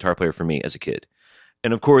influential guitar player for me as a kid.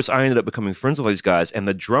 And of course, I ended up becoming friends with all these guys, and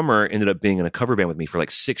the drummer ended up being in a cover band with me for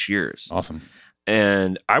like 6 years. Awesome.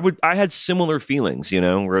 And I had similar feelings, you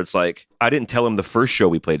know, where it's like, I didn't tell him the first show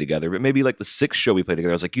we played together, but maybe like the 6th show we played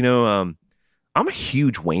together, I was like, you know, I'm a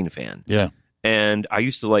huge Wayne fan. Yeah. And I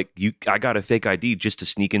used to I got a fake ID just to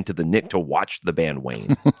sneak into the Nick to watch the band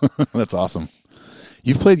Wayne. That's awesome.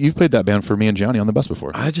 You've played that band for me and Johnny on the bus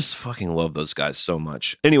before. I just fucking love those guys so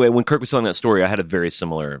much. Anyway, when Kirk was telling that story, I had a very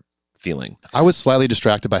similar feeling. I was slightly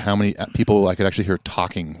distracted by how many people I could actually hear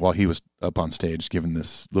talking while he was up on stage, given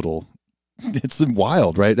this little... It's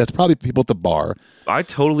wild, right? That's probably people at the bar. I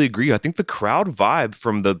totally agree. I think the crowd vibe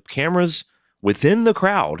from the cameras within the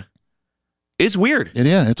crowd is weird.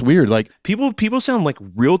 Yeah, it's weird. Like people sound like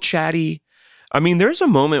real chatty. I mean, there's a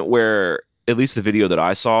moment where, at least the video that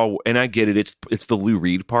I saw, and I get it, it's the Lou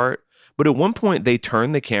Reed part, But at one point, they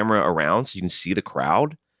turn the camera around so you can see the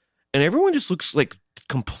crowd, and everyone just looks like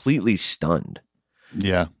completely stunned.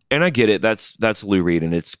 Yeah. And I get it. That's Lou Reed,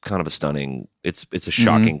 and it's kind of a stunning. It's a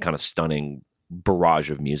shocking kind of stunning barrage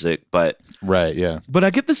of music. But Right. Yeah. but I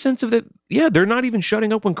get the sense of that. Yeah, they're not even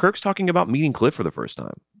shutting up when Kirk's talking about meeting Cliff for the first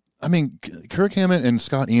time. I mean, Kirk Hammett and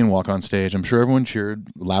Scott Ian walk on stage. I'm sure everyone cheered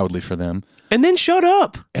loudly for them. And then shut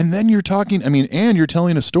up And then you're talking, I mean, and you're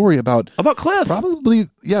telling a story about Cliff. probably,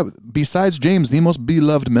 besides James, the most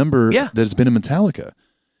beloved member Yeah. that has been in Metallica.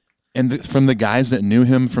 And from the guys that knew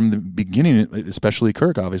him from the beginning, especially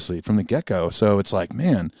Kirk, obviously, from the get-go. So it's like,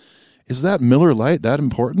 man, is that Miller Lite that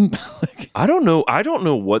important? I don't know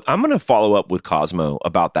what I'm going to follow up with Cosmo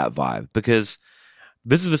about that vibe, because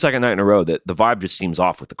this is the second night in a row that the vibe just seems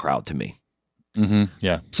off with the crowd to me.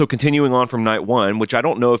 Yeah. So continuing on from night one, which I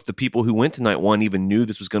don't know if the people who went to night one even knew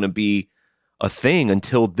this was going to be a thing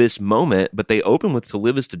until this moment, but they open with To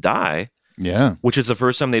Live Is to Die, Yeah. which is the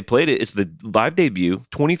first time they played it. It's the live debut,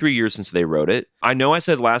 23 years since they wrote it. I know I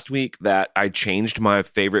said last week that I changed my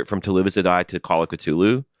favorite from To Live Is to Die to Call of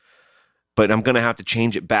Cthulhu, but I'm going to have to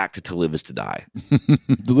change it back to Live Is to Die.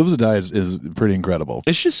 The Live Is to Die is pretty incredible.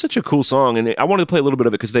 It's just such a cool song, and I wanted to play a little bit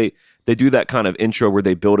of it because they do that kind of intro where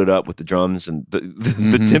they build it up with the drums, and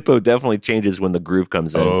the tempo definitely changes when the groove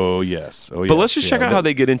comes in. Oh, yes. Oh, But let's just check out how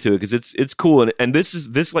they get into it, because it's cool, and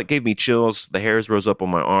this like gave me chills. The hairs rose up on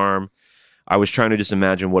my arm. I was trying to just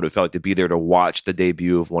imagine what it felt like to be there to watch the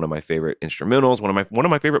debut of one of my favorite instrumentals, one of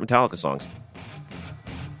my favorite Metallica songs.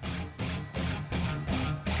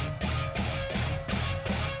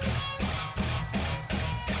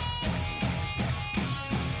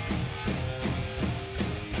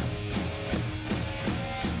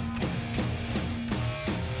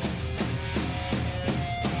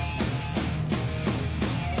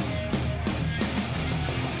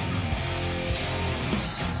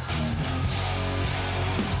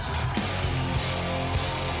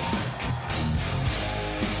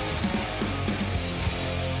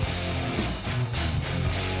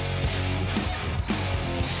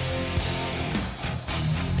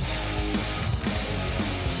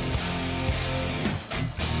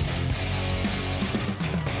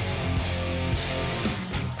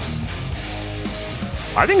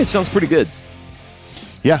 I think it sounds pretty good.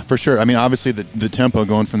 Yeah, for sure. I mean, obviously the tempo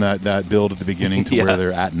going from that build at the beginning to where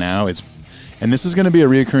they're at now, and this is going to be a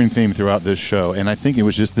reoccurring theme throughout this show. And I think it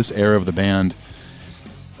was just this era of the band.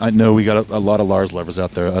 I know we got a lot of Lars lovers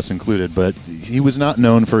out there, us included, but he was not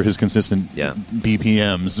known for his consistent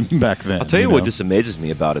BPMs back then. I'll tell you what just amazes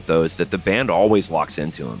me about it, though, is that the band always locks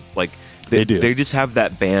into him. Like they do. They just have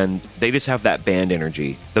that band. They just have that band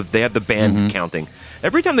energy. They have the band counting.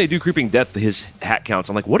 Every time they do Creeping Death, his hat counts.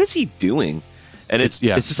 I'm like, what is he doing? And it's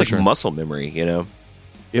just like muscle memory, you know.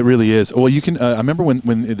 It really is. Well, you can. I remember when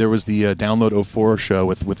there was the Download 04 show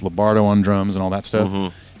with Lombardo on drums and all that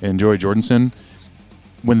stuff, and Joey Jordison.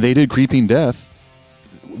 When they did Creeping Death,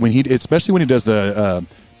 especially when he does the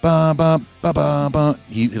ba ba ba ba ba,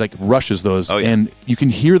 he like rushes those, and you can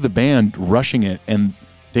hear the band rushing it, and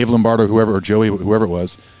Dave Lombardo, or Joey, whoever it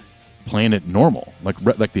was, playing it normal,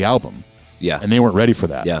 like the album. Yeah, and they weren't ready for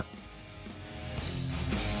that. Yeah.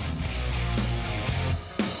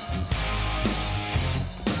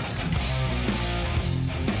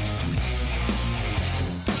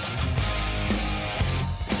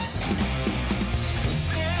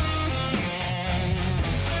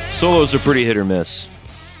 Solos are pretty hit or miss.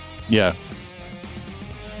 Yeah.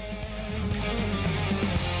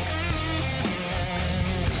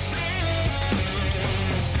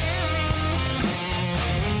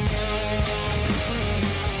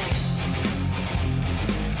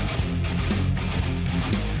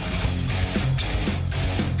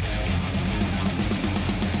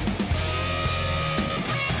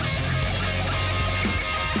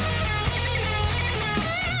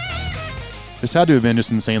 This had to have been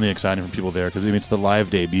just insanely exciting for people there because it's the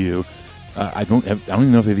live debut. I don't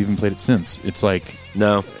even know if they've even played it since. It's like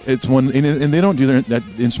it's one, and they don't do that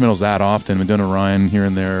instrumentals that often. We've done Orion here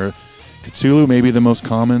and there. Cthulhu may be the most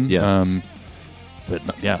common. Yeah. But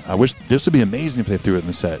yeah, I wish this would be amazing if they threw it in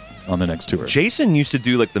the set on the next tour. Jason used to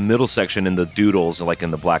do like the middle section in the Doodles, like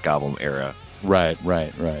in the Black Album era. Right.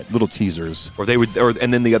 Little teasers. Or they would,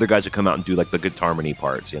 and then the other guys would come out and do like the good harmony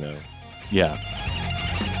parts, you know. Yeah.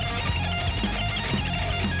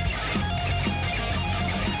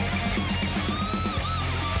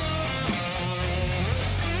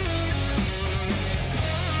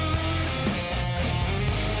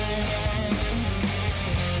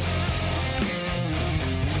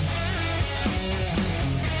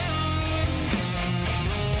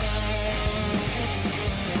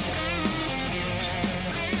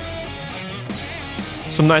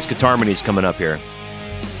 Some nice guitar harmonies coming up here.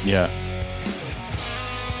 Yeah.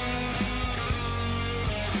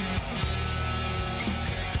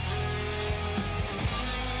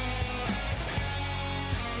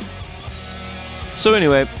 So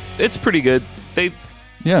anyway, it's pretty good. They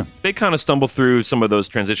kind of stumble through some of those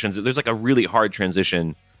transitions. There's like a really hard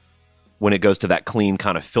transition when it goes to that clean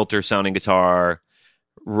kind of filter sounding guitar.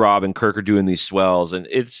 Rob and Kirk are doing these swells, and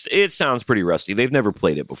it sounds pretty rusty. They've never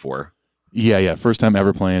played it before. Yeah. First time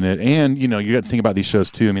ever playing it. And, you got to think about these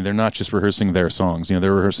shows, too. I mean, they're not just rehearsing their songs.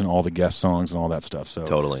 They're rehearsing all the guest songs and all that stuff. So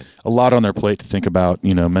Totally. A lot on their plate to think about,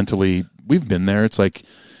 mentally. We've been there. It's like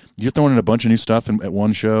you're throwing in a bunch of new stuff at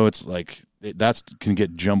one show. It's like that can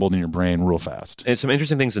get jumbled in your brain real fast. And some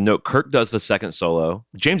interesting things to note. Kirk does the second solo.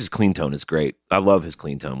 James's clean tone is great. I love his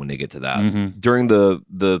clean tone when they get to that. Mm-hmm. During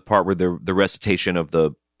the part where the recitation of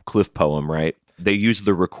the Cliff poem, right? They use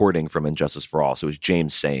the recording from Injustice for All, so it's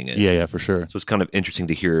James saying it. Yeah, for sure. So it's kind of interesting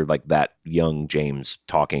to hear like that young James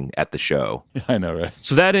talking at the show. I know, right?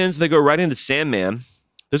 So that ends. They go right into Sandman.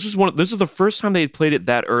 This is the first time they had played it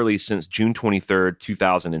that early since June 23rd,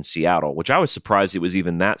 2000 in Seattle, which I was surprised it was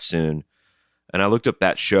even that soon. And I looked up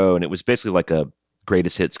that show, and it was basically like a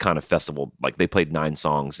greatest hits kind of festival. Like they played 9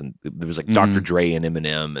 songs, and there was like Dr. Dre and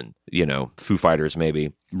Eminem and, Foo Fighters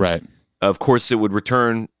maybe. Right. Of course, it would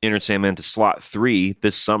return Enter Sandman to slot 3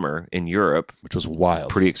 this summer in Europe. Which was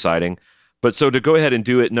wild. Pretty exciting. But so to go ahead and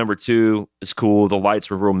do it, number 2 is cool. The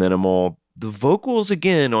lights were real minimal. The vocals,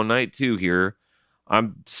 again, on night 2 here,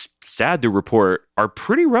 I'm sad to report, are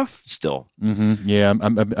pretty rough still. Mm-hmm. Yeah,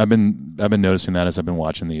 I've been noticing that as I've been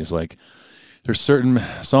watching these. Like, there's certain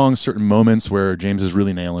songs, certain moments where James is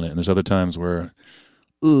really nailing it, and there's other times where,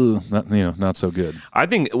 not so good. I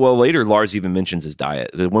think, later Lars even mentions his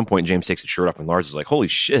diet. At one point, James takes his shirt off, and Lars is like, "Holy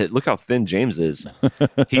shit, look how thin James is."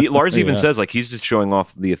 Lars even says like he's just showing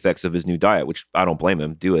off the effects of his new diet, which I don't blame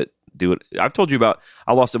him. Do it. I've told you about.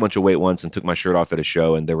 I lost a bunch of weight once and took my shirt off at a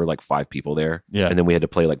show, and there were like 5 people there. Yeah, and then we had to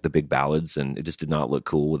play like the big ballads, and it just did not look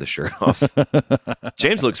cool with a shirt off.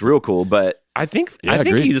 James looks real cool, but I think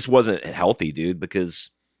he just wasn't healthy, dude.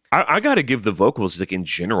 Because I got to give the vocals like in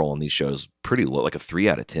general on these shows pretty low, like a 3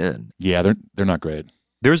 out of 10. Yeah, they're not great.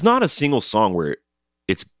 There's not a single song where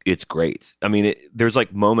it's great. I mean, there's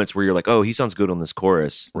like moments where you're like, oh, he sounds good on this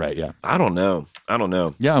chorus. Right. Yeah. I don't know.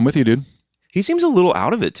 Yeah, I'm with you, dude. He seems a little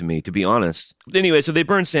out of it to me, to be honest. Anyway, so they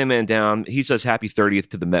burn Sandman down. He says happy 30th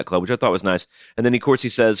to the Met Club, which I thought was nice. And then, of course, he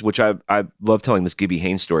says, which I love telling this Gibby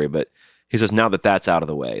Haynes story, but he says now that's out of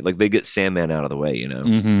the way. Like, they get Sandman out of the way,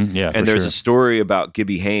 Mm-hmm. Yeah, and there's a story about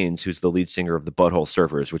Gibby Haynes, who's the lead singer of the Butthole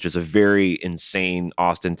Surfers, which is a very insane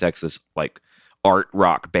Austin, Texas, like, art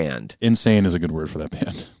rock band. Insane is a good word for that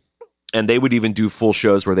band. And they would even do full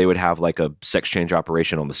shows where they would have, like, a sex change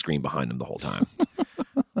operation on the screen behind them the whole time.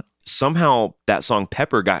 Somehow that song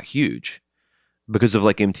Pepper got huge because of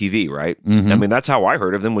like MTV, right? Mm-hmm. I mean, that's how I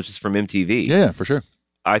heard of them, which is from MTV. Yeah, for sure.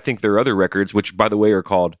 I think their other records, which by the way are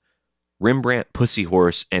called Rembrandt, Pussy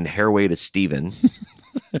Horse, and Hairway to Steven.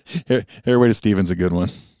 Hairway to Steven's a good one.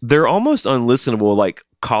 They're almost unlistenable, like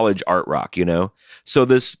college art rock, So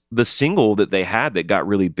the single that they had that got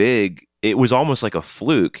really big, it was almost like a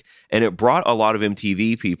fluke, and it brought a lot of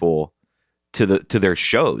MTV people to their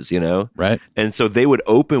shows, Right. And so they would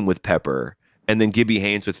open with Pepper, and then Gibby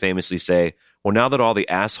Haynes would famously say, well, now that all the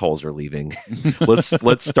assholes are leaving,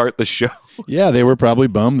 let's start the show. Yeah, they were probably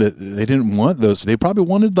bummed that they didn't want those. They probably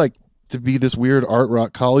wanted like to be this weird art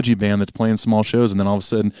rock college-y band that's playing small shows, and then all of a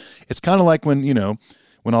sudden it's kind of like when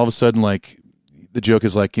all of a sudden like the joke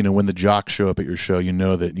is like, when the jocks show up at your show,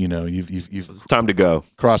 that you've time to go,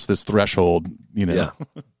 cross this threshold, Yeah.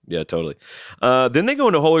 Yeah, totally. Then they go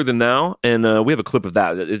into Holier Than Thou, and we have a clip of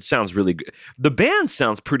that. It sounds really good. The band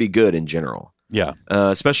sounds pretty good in general. Yeah.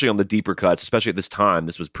 Especially on the deeper cuts, especially at this time,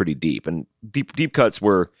 this was pretty deep. And deep cuts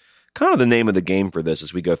were kind of the name of the game for this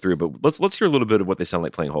as we go through. But let's hear a little bit of what they sound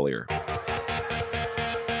like playing Holier.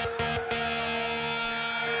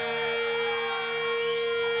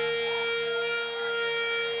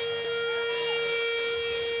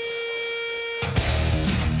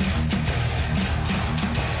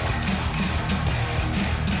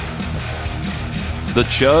 The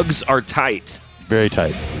chugs are tight. Very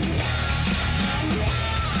tight.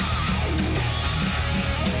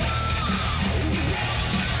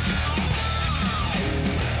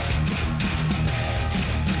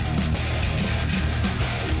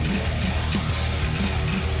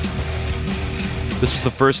 This was the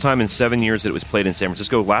first time in 7 years that it was played in San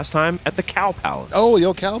Francisco. Last time at the Cow Palace. Oh, the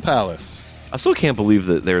old Cow Palace. I still can't believe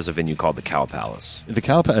that there's a venue called the Cow Palace. The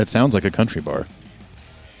Cow Palace, it sounds like a country bar.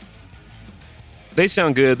 They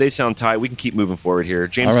sound good. They sound tight. We can keep moving forward here.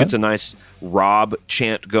 James All right. gets a nice Rob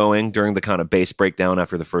chant going during the kind of bass breakdown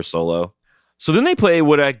after the first solo. So then they play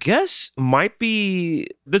what I guess might be,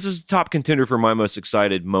 this is top contender for my most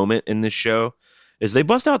excited moment in this show, is they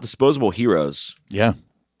bust out Disposable Heroes. Yeah.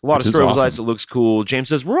 A lot Which of is strobe awesome. lights. It looks cool. James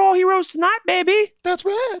says, we're all heroes tonight, baby. That's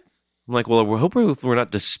right. I'm like, well, we're hoping we're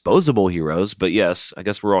not disposable heroes, but yes, I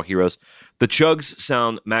guess we're all heroes. The chugs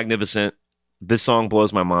sound magnificent. This song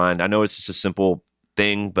blows my mind. I know it's just a simple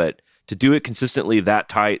thing, but to do it consistently that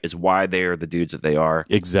tight is why they are the dudes that they are.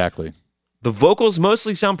 Exactly. The vocals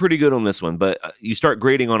mostly sound pretty good on this one, but you start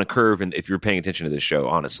grading on a curve and if you're paying attention to this show,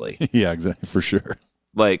 honestly. Yeah, exactly. For sure.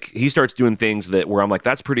 Like, he starts doing things that where I'm like,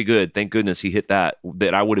 that's pretty good. Thank goodness he hit that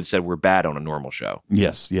I would have said were bad on a normal show.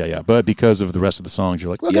 Yes. Yeah. But because of the rest of the songs,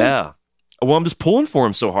 you're like, okay. Yeah. Well, I'm just pulling for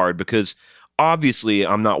him so hard because obviously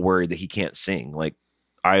I'm not worried that he can't sing. Like,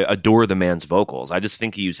 I adore the man's vocals. I just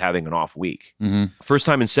think he was having an off week. Mm-hmm. First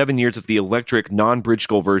time in 7 years that the electric non-bridge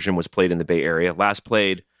skull version was played in the Bay Area. Last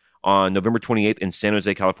played on November 28th in San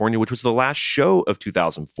Jose, California, which was the last show of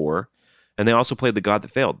 2004. And they also played The God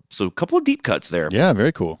That Failed. So a couple of deep cuts there. Yeah,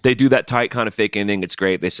 very cool. They do that tight kind of fake ending. It's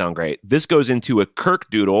great. They sound great. This goes into a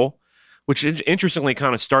Kirk doodle, which interestingly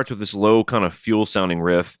kind of starts with this low kind of fuel sounding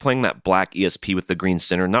riff, playing that black ESP with the green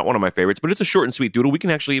center. Not one of my favorites, but it's a short and sweet doodle. We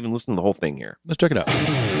can actually even listen to the whole thing here. Let's check it out.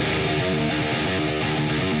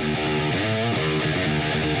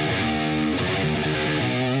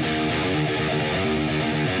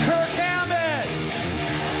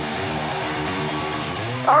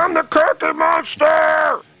 I'm the Kirky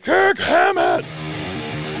Monster! Kirk Hammett.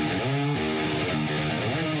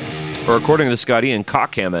 Or according to Scott Ian,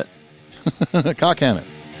 Cock Hammett. Cock Hammett.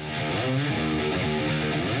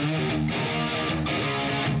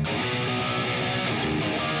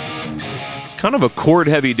 It's kind of a chord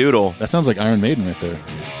heavy doodle. That sounds like Iron Maiden right there.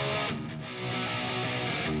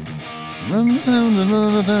 Run the sound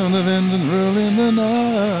of engines rolling the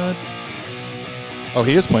night. Oh,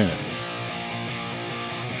 he is playing it.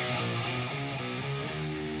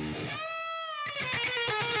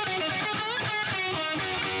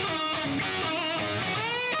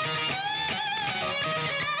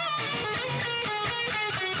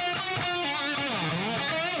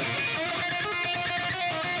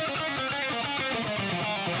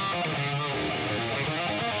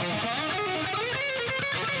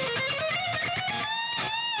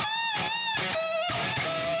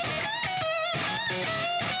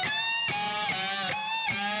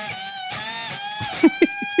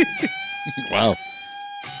 Wow.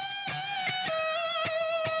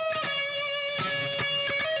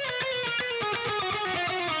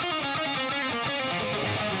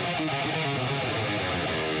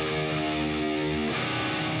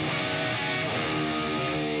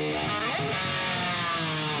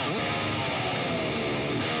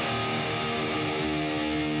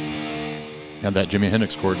 Had that Jimi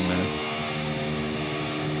Hendrix chord in there.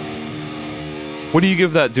 What do you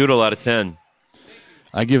give that doodle out of 10?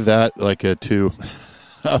 I give that like a 2.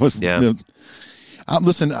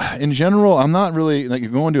 Listen, in general, I'm not really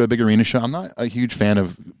like going to a big arena show. I'm not a huge fan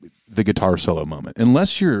of the guitar solo moment,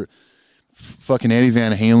 unless you're fucking Eddie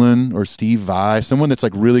Van Halen or Steve Vai, someone that's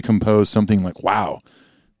like really composed something like, wow,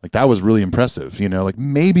 like that was really impressive. You know, like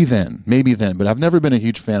maybe then. But I've never been a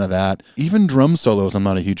huge fan of that. Even drum solos, I'm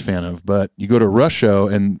not a huge fan of. But you go to a Rush show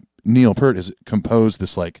and Neil Peart has composed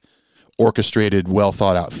this like orchestrated, well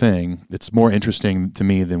thought out thing. It's more interesting to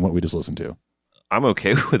me than what we just listened to. I'm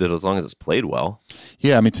okay with it as long as it's played well.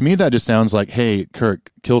 Yeah, I mean, to me, that just sounds like, hey,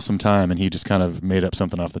 Kirk, kill some time, and he just kind of made up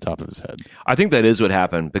something off the top of his head. I think that is what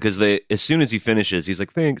happened because as soon as he finishes, he's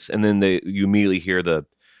like, thanks. And then you immediately hear the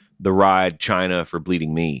ride China for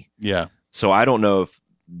Bleeding Me. Yeah. So I don't know if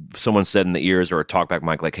someone said in the ears or a talkback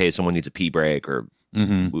mic, like, hey, someone needs a pee break or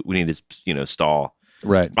we need to, stall.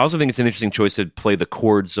 Right. I also think it's an interesting choice to play the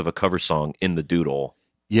chords of a cover song in the doodle.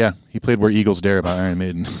 Yeah, he played Where Eagles Dare by Iron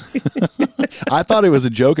Maiden. I thought it was a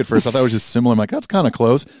joke at first. I thought it was just similar. I'm like, that's kind of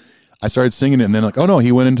close. I started singing it, and then like, oh no,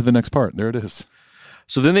 he went into the next part. There it is.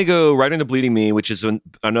 So then they go right into Bleeding Me, which is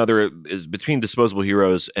is between Disposable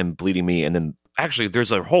Heroes and Bleeding Me. And then actually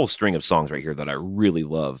there's a whole string of songs right here that I really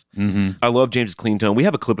love. Mm-hmm. I love James's clean tone. We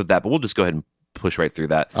have a clip of that, but we'll just go ahead and push right through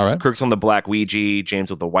that. All right. Kirk's on the black Ouija, James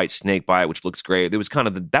with the white snake bite, which looks great. That was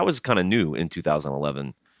kind of new in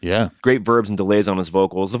 2011. Yeah. Great verbs and delays on his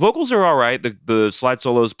vocals. The vocals are all right. The slide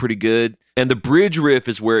solo is pretty good. And the bridge riff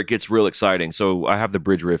is where it gets real exciting. So I have the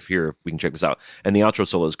bridge riff here if we can check this out. And the outro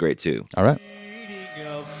solo is great too. All right.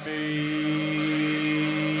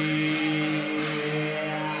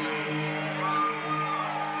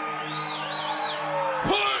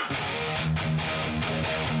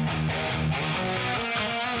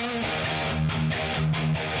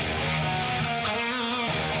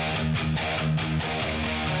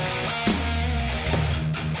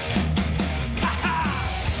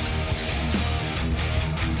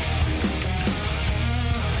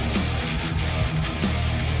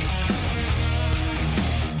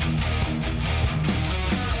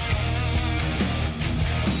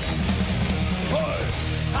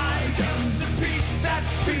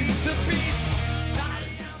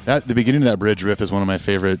 The beginning of that bridge riff is one of my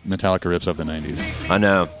favorite Metallica riffs of the 90s. I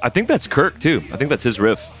know. I think that's Kirk, too. I think that's his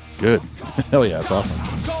riff. Good. Hell yeah, it's awesome.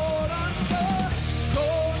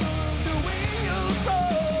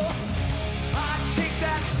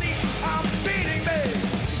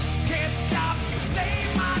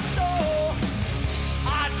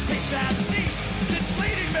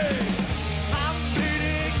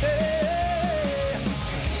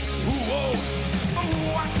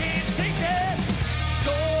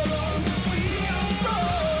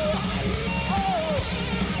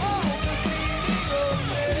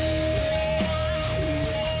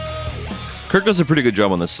 Kirk does a pretty good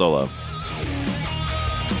job on this solo.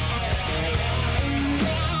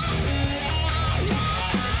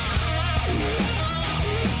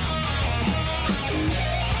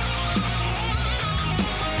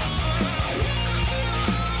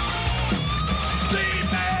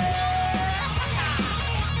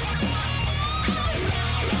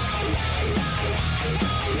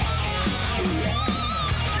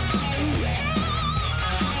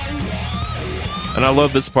 And I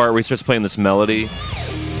love this part where he starts playing this melody.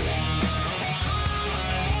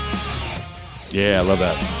 Yeah, I love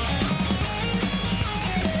that.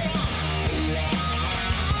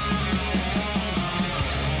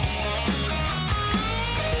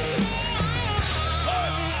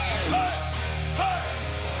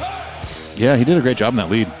 Yeah, he did a great job in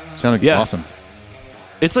that lead. Sounded awesome.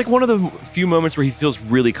 It's like one of the few moments where he feels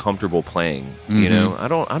really comfortable playing. You know, I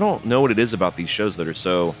don't know what it is about these shows that are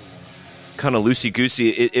so kind of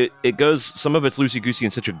loosey-goosey. It goes, some of it's loosey-goosey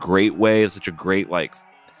in such a great way, such a great, like,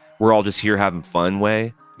 we're all just here having fun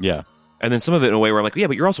way. Yeah. And then some of it in a way where I'm like, yeah,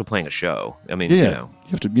 but you're also playing a show. I mean, yeah. you know. You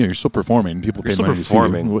have to, you're still performing. People pay money to see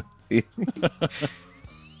you.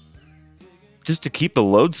 Just to keep the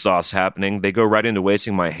load sauce happening, they go right into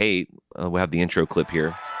Wasting My Hate. We have the intro clip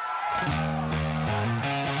here.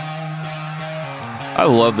 I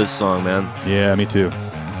love this song, man. Yeah, me too.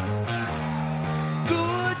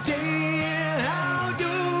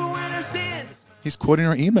 He's quoting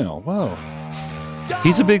our email. Wow.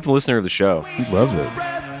 He's a big listener of the show. He loves it.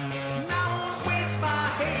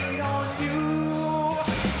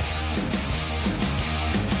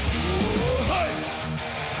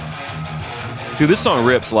 Dude, this song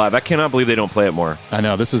rips live. I cannot believe they don't play it more. I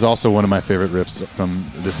know. This is also one of my favorite riffs from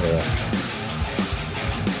this era.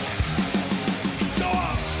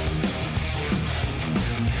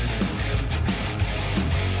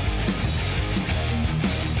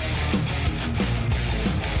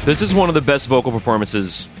 This is one of the best vocal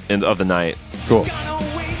performances of the night. Cool.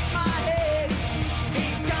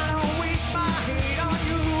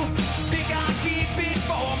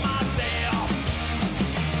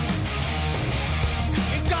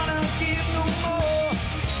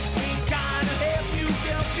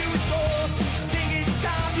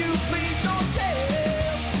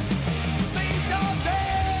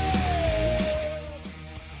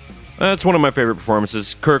 That's one of my favorite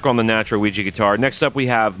performances. Kirk on the Natural Ouija guitar. Next up, we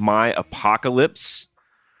have My Apocalypse.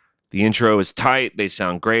 The intro is tight. They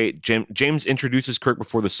sound great. James introduces Kirk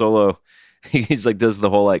before the solo. He's like, does the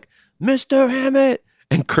whole like, Mr. Hammett.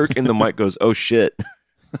 And Kirk in the mic goes, oh shit.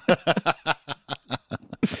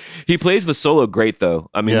 He plays the solo great, though.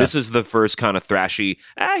 I mean, This is the first kind of thrashy.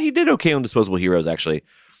 He did okay on Disposable Heroes, actually.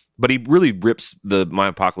 But he really rips the My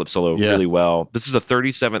Apocalypse solo really well. This is the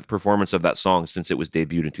 37th performance of that song since it was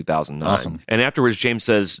debuted in 2009. Awesome. And afterwards, James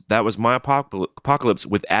says that was My Apocalypse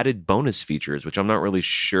with added bonus features, which I'm not really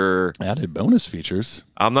sure. Added bonus features?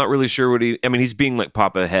 I'm not really sure what I mean, he's being like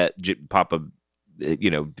Papa,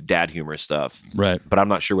 dad humor stuff. Right. But I'm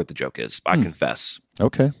not sure what the joke is. I confess.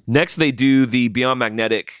 Okay. Next, they do the Beyond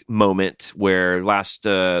Magnetic moment where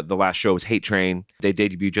the last show was Hate Train. They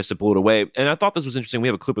debuted Just to Blow It Away. And I thought this was interesting. We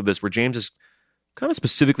have a clip of this where James is kind of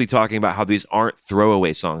specifically talking about how these aren't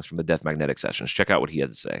throwaway songs from the Death Magnetic sessions. Check out what he had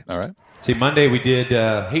to say. All right. See, Monday we did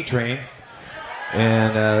Hate Train.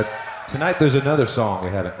 And tonight there's another song we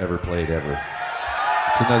haven't ever played ever.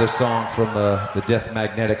 It's another song from the Death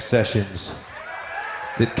Magnetic sessions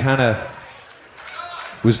that kind of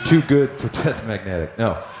was too good for Death Magnetic.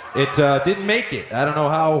 No, it didn't make it. I don't know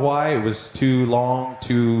how, why. It was too long,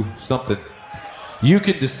 too something. You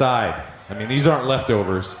can decide. I mean, these aren't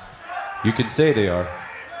leftovers. You can say they are.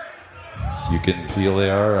 You can feel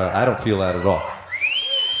they are. I don't feel that at all.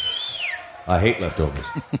 I hate leftovers.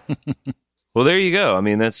 Well, there you go. I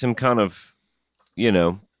mean, that's him kind of,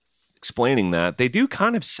 explaining that. They do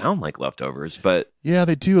kind of sound like leftovers, but... Yeah,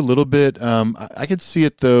 they do a little bit. I could see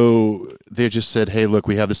it, though. They just said, hey, look,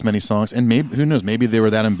 we have this many songs. And maybe, who knows, maybe they were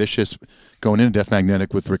that ambitious going into Death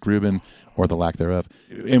Magnetic with Rick Rubin, or the lack thereof.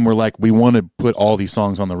 And we're like, we want to put all these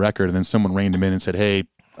songs on the record. And then someone reined them in and said, hey,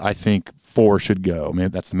 I think 4 should go. Maybe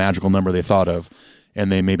that's the magical number they thought of,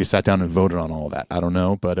 and they maybe sat down and voted on all of that. I don't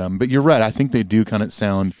know, but you're right. I think they do kind of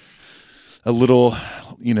sound a little,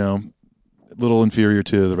 a little inferior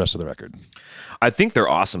to the rest of the record. I think they're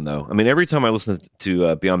awesome, though. I mean, every time I listen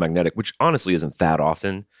to Beyond Magnetic, which honestly isn't that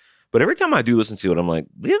often, but every time I do listen to it, I'm like,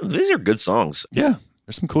 yeah, these are good songs. Yeah,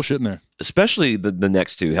 there's some cool shit in there. Especially the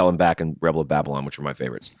next two, Hell and Back and Rebel of Babylon, which are my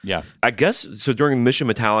favorites. Yeah. I guess, so during Mission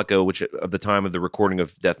Metallica, which at the time of the recording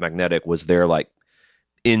of Death Magnetic was their like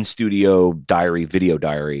in-studio diary, video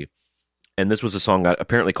diary. And this was a song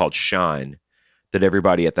apparently called Shine that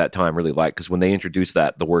everybody at that time really liked, because when they introduced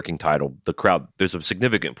that, the working title, the crowd, there's a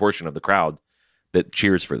significant portion of the crowd that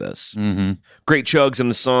cheers for this. Mm-hmm. Great chugs in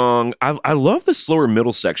the song. I love the slower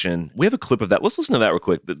middle section. We have a clip of that. Let's listen to that real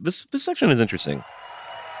quick. This section is interesting.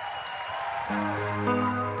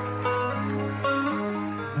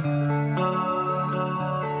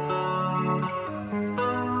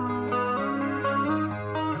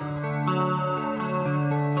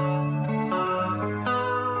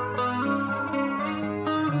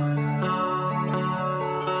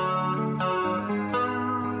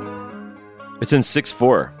 It's in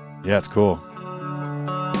 6/4. Yeah, it's cool.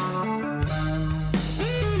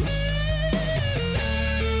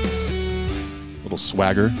 Little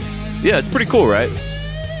swagger. Yeah, it's pretty cool, right?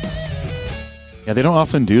 Yeah, they don't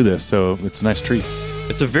often do this, so it's a nice treat.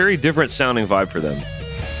 It's a very different sounding vibe for them.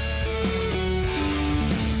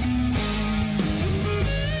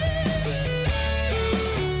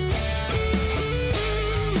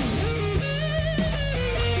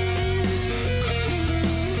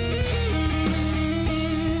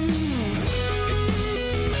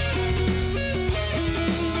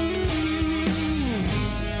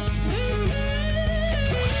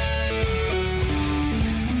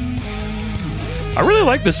 I really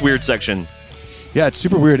like this weird section. Yeah, it's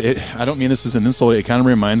super weird. I don't mean this as an insult. It kind of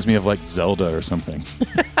reminds me of like Zelda or something.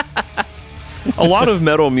 A lot of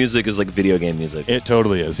metal music is like video game music. It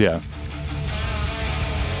totally is, yeah.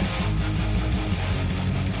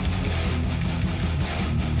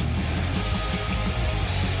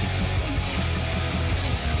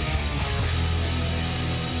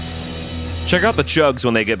 Check out the chugs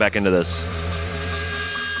when they get back into this.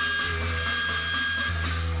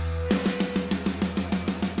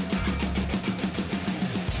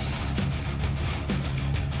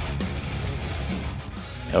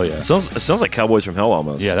 Hell yeah. It sounds like Cowboys from Hell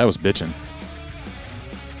almost. Yeah, that was bitching.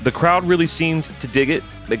 The crowd really seemed to dig it.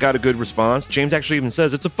 They got a good response. James actually even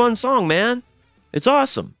says, it's a fun song, man. It's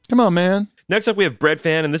awesome. Come on, man. Next up, we have Bread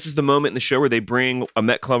Fan, and this is the moment in the show where they bring a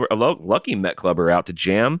lucky Met Clubber out to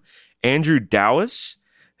jam. Andrew Dowis,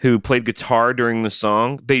 who played guitar during the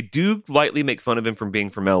song. They do lightly make fun of him from being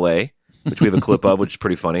from L.A., which we have a clip of, which is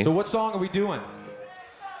pretty funny. So what song are we doing?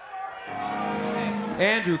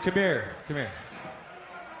 Andrew, come here. Come here.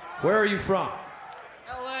 Where are you from?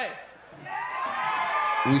 L.A.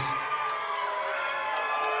 We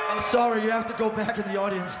I'm sorry, you have to go back in the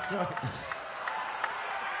audience. Sorry.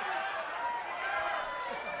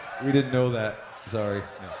 We didn't know that. Sorry.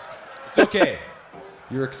 No. It's okay.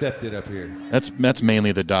 You're accepted up here. That's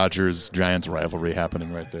mainly the Dodgers-Giants rivalry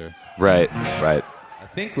happening right there. Right. I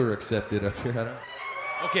think we're accepted up here. I don't know.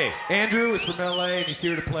 Okay, Andrew is from L.A. and he's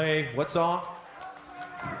here to play what song?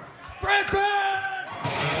 Bread Fan!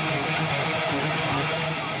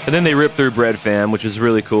 And then they rip through Bread Fam, which is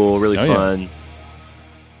really cool, really fun. Yeah.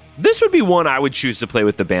 This would be one I would choose to play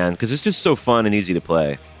with the band because it's just so fun and easy to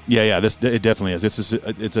play. Yeah, it definitely is.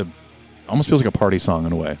 It's almost feels like a party song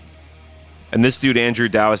in a way. And this dude Andrew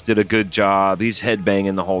Dowis did a good job. He's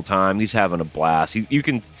headbanging the whole time. He's having a blast. You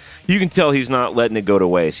can tell he's not letting it go to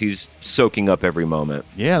waste. He's soaking up every moment.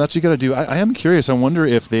 Yeah, that's what you got to do. I am curious. I wonder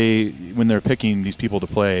if when they're picking these people to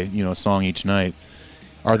play, a song each night,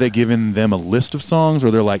 are they giving them a list of songs,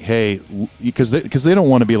 or they're like, hey, because they don't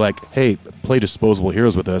want to be like, hey, play Disposable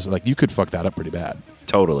Heroes with us. Like, you could fuck that up pretty bad.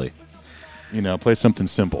 Totally. Play something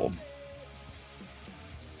simple.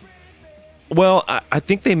 Well, I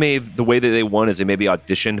think they the way that they won is they maybe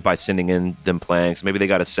auditioned by sending in them playing. So maybe they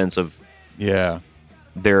got a sense of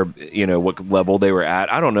their, what level they were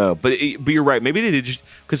at. I don't know. But you're right. Maybe they did just,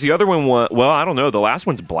 because the other one I don't know. The last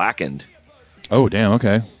one's Blackened. Oh, damn.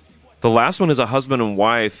 Okay. The last one is a husband and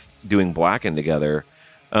wife doing Blackened together.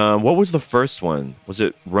 What was the first one? Was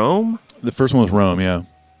it Rome? The first one was Rome, yeah.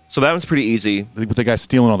 So that one's pretty easy. With the guy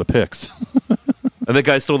stealing all the picks. And the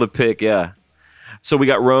guy stole the pick, yeah. So we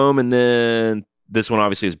got Rome, and then this one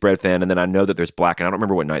obviously is Bread Fan, and then I know that there's Blackened. I don't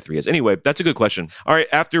remember what night 3 is. Anyway, that's a good question. All right,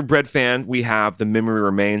 after Bread Fan, we have The Memory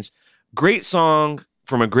Remains. Great song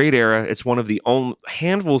from a great era. It's one of the only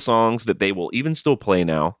handful of songs that they will even still play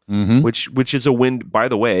now, which is by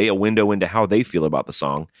the way, a window into how they feel about the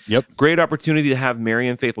song. Yep. Great opportunity to have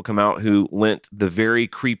Marianne Faithfull come out, who lent the very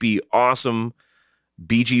creepy, awesome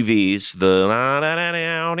BGVs, the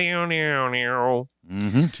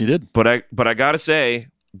She did. But I gotta say,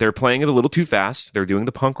 they're playing it a little too fast. They're doing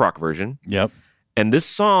the punk rock version. Yep. And this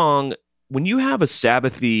song, when you have a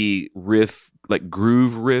Sabbathy riff, like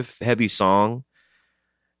groove riff heavy song,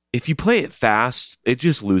 if you play it fast, it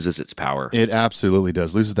just loses its power. It absolutely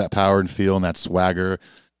does. Loses that power and feel and that swagger.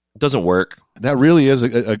 It doesn't work. That really is.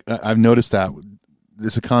 I've noticed that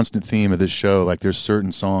it's a constant theme of this show. Like there's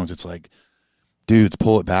certain songs, it's like, dudes,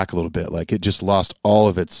 pull it back a little bit. Like it just lost all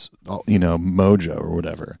of its, mojo or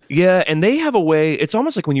whatever. Yeah, and they have a way. It's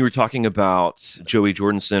almost like when you were talking about Joey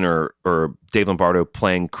Jordison or Dave Lombardo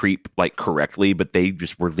playing Creep like correctly, but they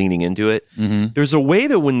just were leaning into it. There's a way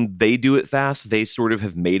that when they do it fast, they sort of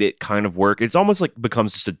have made it kind of work. It's almost like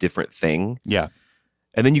becomes just a different thing. Yeah.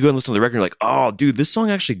 And then you go and listen to the record, and you're like, oh, dude, this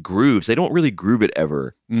song actually grooves. They don't really groove it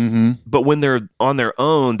ever. But when they're on their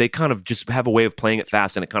own, they kind of just have a way of playing it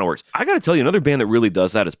fast, and it kind of works. I got to tell you, another band that really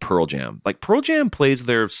does that is Pearl Jam. Like, Pearl Jam plays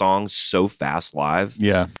their songs so fast live.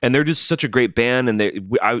 Yeah. And they're just such a great band. And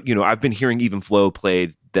I've been hearing Even Flow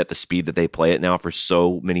played at the speed that they play it now for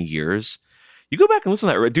so many years. You go back and listen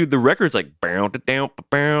to that, dude. The record's like, I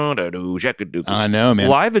know, man.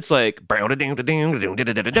 Live, it's like, that's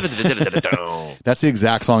the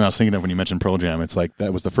exact song I was thinking of when you mentioned Pearl Jam. It's like,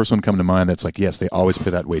 that was the first one coming to mind. That's like, yes, they always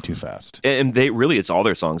play that way too fast. And they really, it's all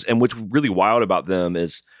their songs. And what's really wild about them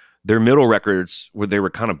is their middle records, where they were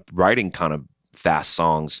kind of writing kind of fast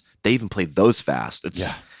songs, they even played those fast.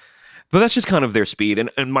 Yeah. But that's just kind of their speed.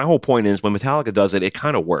 And my whole point is, when Metallica does it, it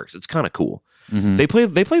kind of works. It's kind of cool. They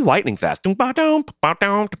play lightning fast. It's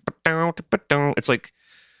like,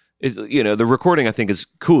 the recording I think is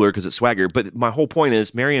cooler because it's swagger. But my whole point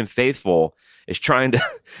is, Marianne Faithfull is trying to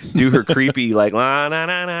do her creepy like la na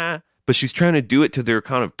na na, but she's trying to do it to their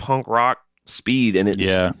kind of punk rock speed. And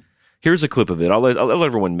it's Here's a clip of it. I'll let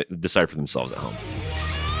everyone decide for themselves at home.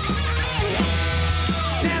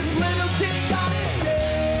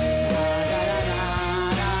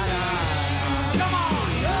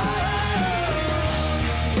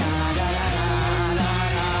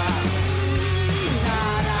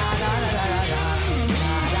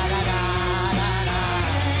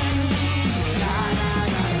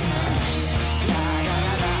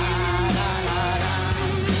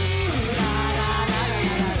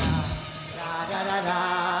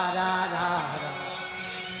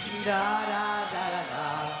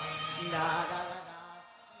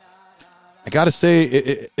 I gotta say,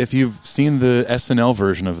 if you've seen the SNL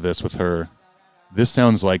version of this with her, this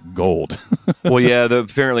sounds like gold. Well, yeah,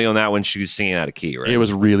 apparently on that one she was singing out of key, right? It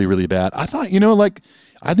was really, really bad. I thought,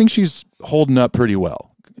 I think she's holding up pretty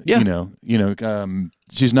well. Yeah.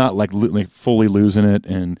 She's not like fully losing it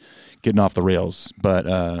and getting off the rails, but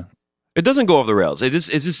it doesn't go off the rails. It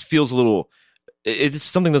just feels a little.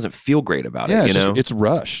 Something doesn't feel great about it. It's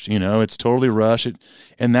rushed. It's totally rushed.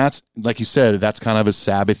 And that's, like you said, that's kind of a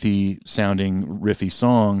Sabbathy sounding riffy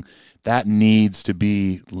song that needs to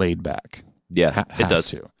be laid back. Yeah, it does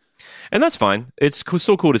to. And that's fine. It's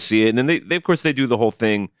so cool to see it. And then they of course they do the whole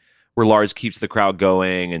thing where Lars keeps the crowd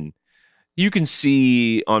going, and you can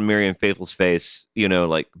see on Marianne Faithfull's face,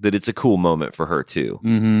 like that it's a cool moment for her too.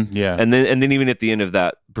 Yeah. And then even at the end of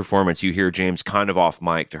that performance, you hear James kind of off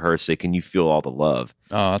mic to her say, "Can you feel all the love?"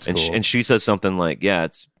 Oh, that's cool. And she says something like, "Yeah,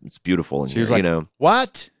 it's beautiful." And she was like,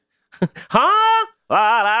 "What? Huh?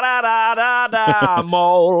 La da da da da da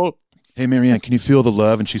mole." Hey, Marianne, can you feel the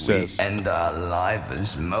love? And she says, "And our life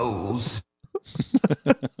as moles."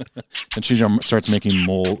 And she starts making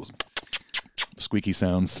mole squeaky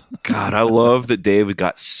sounds. God, I love that David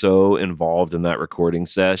got so involved in that recording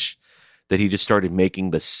sesh that he just started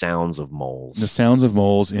making the sounds of moles. The sounds of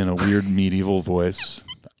moles in a weird medieval voice.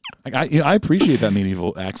 I appreciate that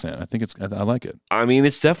medieval accent. I think I like it. I mean,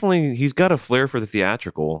 it's definitely, he's got a flair for the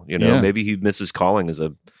theatrical. Maybe he misses calling his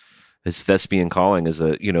thespian calling as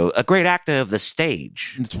a great actor of the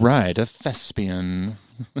stage. That's right, a thespian.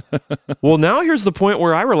 Well, now here's the point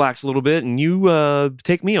where I relax a little bit and you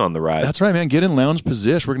take me on the ride. That's right, man. Get in lounge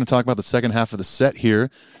position. We're going to talk about the second half of the set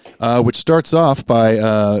here, which starts off by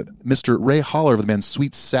Mr. Ray Holler of the band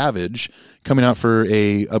Sweet Savage coming out for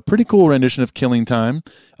a pretty cool rendition of Killing Time.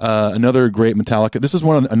 Another great Metallica. This is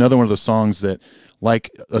another one of those songs that,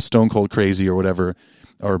 like a Stone Cold Crazy or whatever,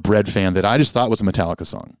 or Bread Fan, that I just thought was a Metallica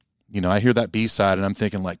song. I hear that B-side and I'm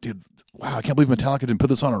thinking like, dude, wow, I can't believe Metallica didn't put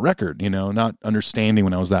this on a record, not understanding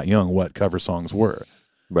when I was that young what cover songs were.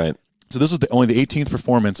 Right. So this was only the 18th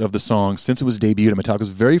performance of the song since it was debuted at Metallica's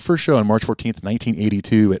very first show on March 14th,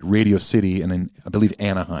 1982 at Radio City and in, I believe,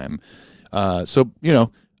 Anaheim. So, you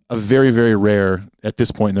know, a very, very rare, at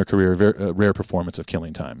this point in their career, very rare performance of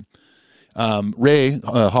Killing Time. Ray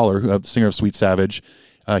Holler, singer of Sweet Savage,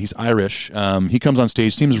 he's Irish. He comes on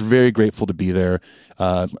stage, seems very grateful to be there,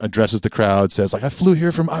 addresses the crowd, says, like, I flew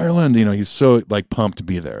here from Ireland. You know, he's so, like, pumped to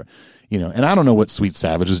be there. You know, and I don't know what Sweet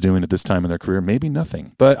Savage is doing at this time in their career. Maybe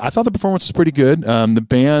nothing. But I thought the performance was pretty good. The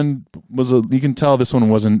band was, you can tell this one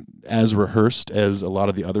wasn't as rehearsed as a lot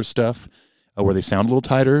of the other stuff, where they sound a little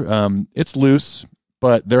tighter. It's loose,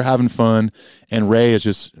 but they're having fun, and Ray is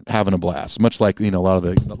just having a blast, much like, you know, a lot of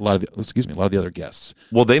the other guests.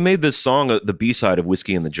 Well, they made this song the B-side of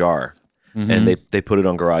Whiskey in the Jar, and they put it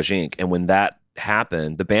on Garage Inc. And when that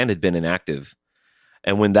happened, the band had been inactive,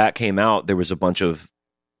 and when that came out, there was a bunch of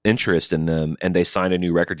interest in them, and they signed a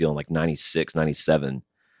new record deal in like 96, 97.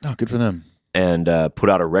 Oh, good for them. And put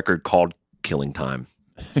out a record called Killing Time.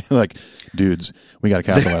 Like, dudes, we got to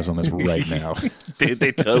capitalize on this right now.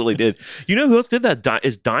 They totally did. You know who else did that?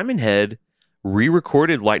 Is Diamond Head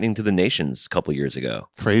re-recorded Lightning to the Nations a couple years ago.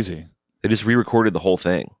 Crazy. They just re-recorded the whole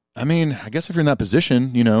thing. I mean, I guess if you're in that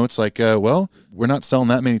position, you know, it's like, well, we're not selling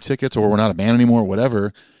that many tickets, or we're not a band anymore, or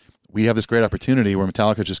whatever. We have this great opportunity where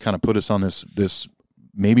Metallica just kind of put us on this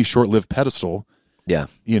maybe short-lived pedestal. Yeah.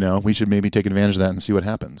 You know, we should maybe take advantage of that and see what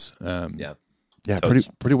happens. Yeah. Yeah,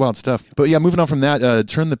 pretty wild stuff. But yeah, moving on from that,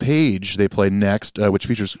 Turn the Page they played next, which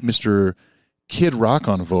features Mr. Kid Rock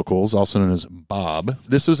on vocals, also known as Bob.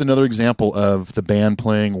 This was another example of the band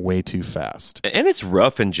playing way too fast. And it's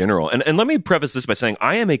rough in general. And let me preface this by saying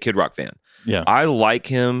I am a Kid Rock fan. Yeah. I like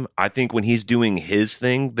him. I think when he's doing his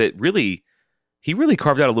thing, that he really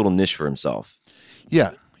carved out a little niche for himself.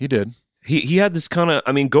 Yeah, he did. He had this kind of,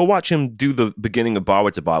 I mean, go watch him do the beginning of Ba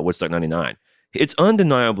What's a Ba, Woodstock 99. It's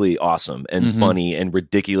undeniably awesome and funny and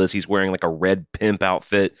ridiculous. He's wearing like a red pimp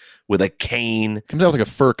outfit with a cane. Comes out with like a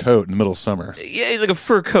fur coat in the middle of summer. Yeah, he's like a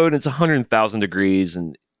fur coat and it's 100,000 degrees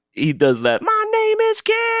and he does that, my name is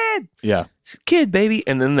Kid. Yeah. Kid, baby.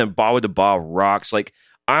 And then the Ba What's a Ba rocks. Like,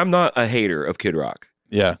 I'm not a hater of Kid Rock.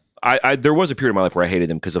 Yeah. I there was a period of my life where I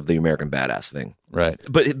hated him because of the American Badass thing. Right.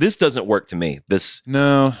 But this doesn't work to me.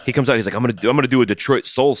 No. He comes out, he's like, I'm gonna do a Detroit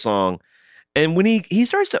soul song. And when he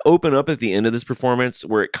starts to open up at the end of this performance,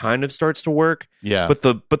 where it kind of starts to work, yeah. But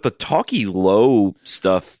the talky low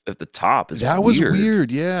stuff at the top is that weird. was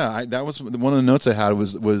weird. Yeah, that was one of the notes I had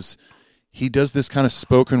was he does this kind of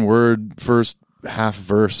spoken word first half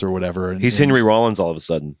verse or whatever. He's Henry Rollins all of a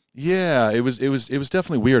sudden. Yeah, it was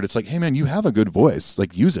definitely weird. It's like, hey man, you have a good voice,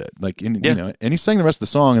 like use it, like you know. And he sang the rest of the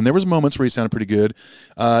song, and there was moments where he sounded pretty good.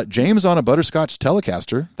 James on a Butterscotch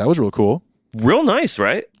Telecaster, that was real cool. Real nice,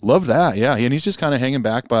 right? Love that, yeah. And he's just kind of hanging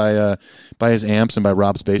back by his amps and by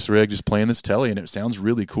Rob's bass rig, just playing this telly, and it sounds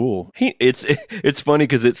really cool. It's funny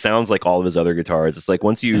because it sounds like all of his other guitars. It's like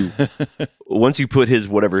once you put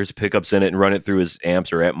his pickups in it and run it through his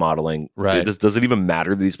amps or amp modeling, right? Does it even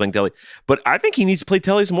matter that he's playing telly? But I think he needs to play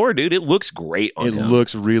tellies more, dude. It looks great on him. It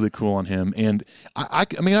looks really cool on him, and I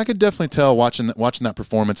mean, I could definitely tell watching that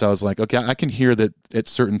performance. I was like, okay, I can hear that at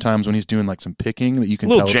certain times when he's doing like some picking that you can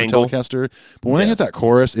tell it's a Telecaster. But when they hit that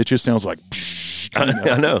chorus, it just sounds like.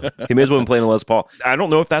 I know. He may as well have been playing a Les Paul. I don't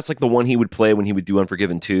know if that's like the one he would play when he would do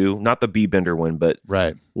Unforgiven 2. Not the B-Bender one, but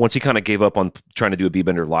right. Once he kind of gave up on trying to do a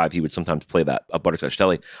B-Bender live, he would sometimes play that, a Butterscotch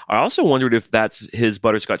Telly. I also wondered if that's his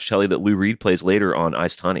Butterscotch Telly that Lou Reed plays later on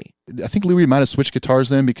Iced Honey. I think Lou Reed might have switched guitars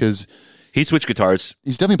then because... He switched guitars.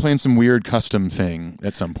 He's definitely playing some weird custom thing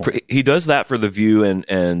at some point. He does that for The View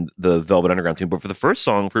and the Velvet Underground tune, but for the first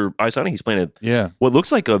song for Ice Honey, he's playing what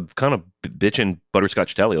looks like a kind of bitchin'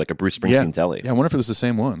 Butterscotch Telly, like a Bruce Springsteen Telly. Yeah, I wonder if it was the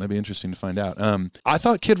same one. That'd be interesting to find out. I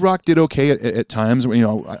thought Kid Rock did okay at times. You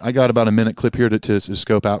know, I got about a minute clip here to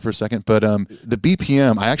scope out for a second, but the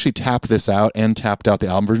BPM, I actually tapped this out and tapped out the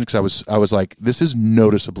album version because I was like, this is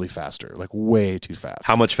noticeably faster, like way too fast.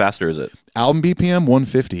 How much faster is it? Album BPM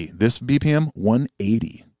 150. This BPM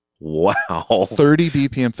 180. Wow. 30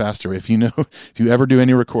 BPM faster. If you ever do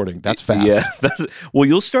any recording, that's fast. Yeah. Well,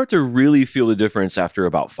 you'll start to really feel the difference after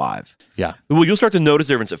about 5. Yeah. Well, you'll start to notice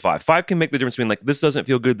the difference at 5. 5 can make the difference between like, this doesn't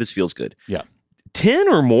feel good, this feels good. Yeah. 10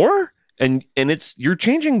 or more, and you're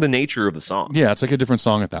changing the nature of the song. Yeah, it's like a different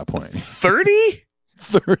song at that point. 30?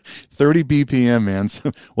 30 BPM, man.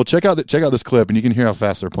 So, well, check out this clip, and you can hear how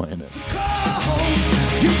fast they're playing it.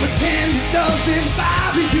 You pretend it doesn't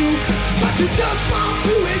bother you, but you just won't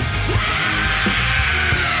do it.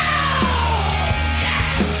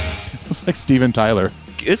 It's like Steven Tyler.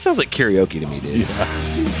 It sounds like karaoke to me, dude.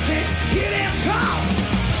 Yeah. You can't hear them talk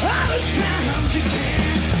all the times you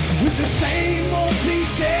can with the same old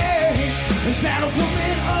cliche. Is that a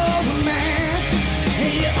woman or a man?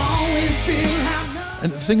 And you always feel how nothing.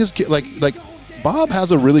 And the thing is, like Bob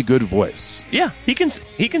has a really good voice. Yeah, he can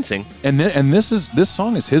sing. And this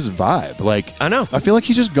song is his vibe. Like, I know. I feel like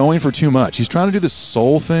he's just going for too much. He's trying to do this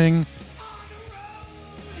soul thing.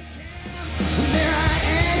 There I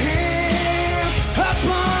am, up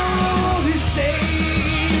on this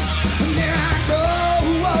stage. And there I go,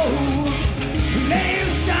 letting it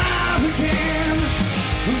start again.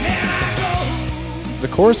 And there I go. The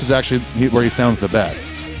chorus is actually where he sounds the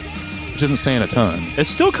best, which isn't saying a ton. It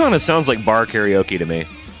still kind of sounds like bar karaoke to me.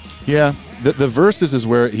 Yeah, the verses is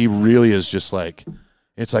where he really is just like,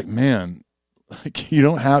 it's like, man, like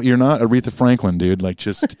you're not Aretha Franklin, dude. Like,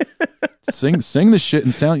 just sing the shit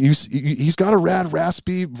and sound. He's got a rad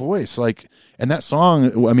raspy voice, like, and that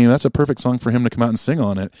song. I mean, that's a perfect song for him to come out and sing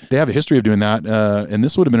on it. They have a history of doing that, and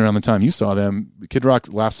this would have been around the time you saw them. Kid Rock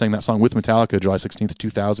last sang that song with Metallica, July 16th,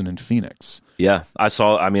 2000, in Phoenix. Yeah, I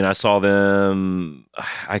saw them.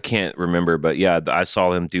 I can't remember, but yeah, I saw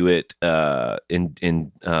them do it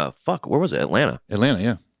in where was it? Atlanta,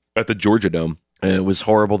 yeah, at the Georgia Dome. And it was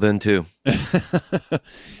horrible then too.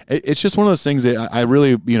 It's just one of those things that I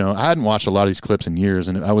really, I hadn't watched a lot of these clips in years,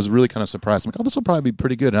 and I was really kind of surprised. I'm like, oh, this will probably be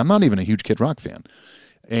pretty good. And I'm not even a huge Kid Rock fan,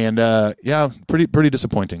 and pretty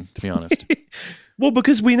disappointing, to be honest. Well,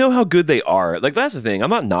 because we know how good they are. Like, that's the thing. I'm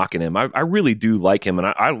not knocking him. I really do like him, and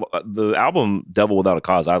I the album "Devil Without a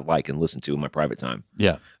Cause" I like and listen to in my private time.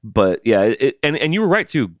 Yeah, but yeah, and you were right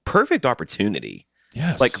too. Perfect opportunity.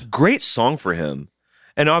 Yes, like great song for him.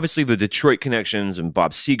 And obviously the Detroit connections and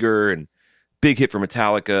Bob Seger and big hit for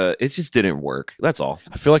Metallica, it just didn't work. That's all.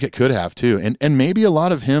 I feel like it could have too. And maybe a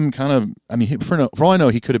lot of him kind of, I mean, for all I know,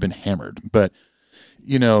 he could have been hammered, but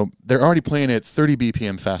they're already playing at 30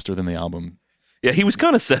 BPM faster than the album. Yeah, he was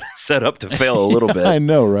kind of set up to fail a little bit. I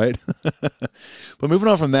know, right? But moving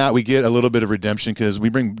on from that, we get a little bit of redemption because we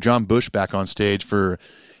bring John Bush back on stage for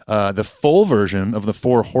the full version of the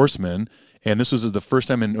Four Horsemen. And this was the first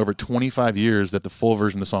time in over 25 years that the full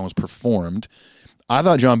version of the song was performed. I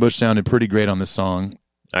thought John Bush sounded pretty great on this song.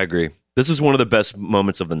 I agree. This is one of the best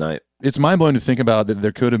moments of the night. It's mind-blowing to think about that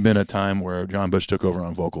there could have been a time where John Bush took over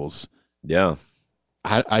on vocals. Yeah.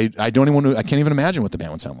 I don't even I can't even imagine what the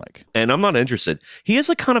band would sound like. And I'm not interested. He has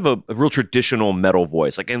like kind of a real traditional metal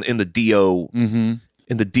voice, like in the Dio, in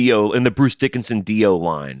the Bruce Dickinson Dio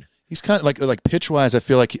line. He's kind of like pitch wise. I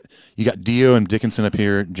feel like you got Dio and Dickinson up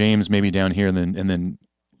here, James maybe down here, and then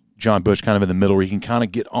John Bush kind of in the middle, where he can kind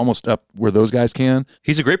of get almost up where those guys can.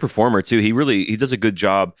 He's a great performer too. He does a good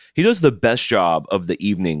job. He does the best job of the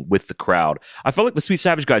evening with the crowd. I felt like the Sweet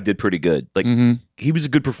Savage guy did pretty good. Like he was a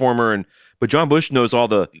good performer, but John Bush knows all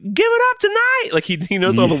the "give it up tonight." Like he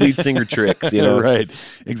knows all the lead singer tricks. Right?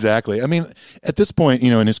 Exactly. I mean, at this point,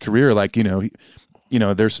 in his career, like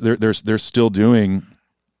they're still doing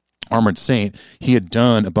Armored Saint. He had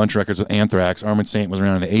done a bunch of records with Anthrax. Armored Saint was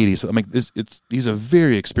around in the 80s. So I mean, he's a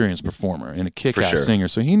very experienced performer and a kick-ass singer.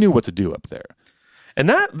 So he knew what to do up there. And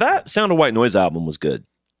that Sound of White Noise album was good.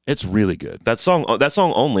 It's really good. That song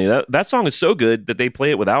only. That song is so good that they play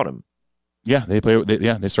it without him. Yeah, they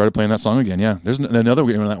started playing that song again. Yeah, there's another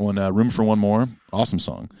one, that one, "Room for One More." Awesome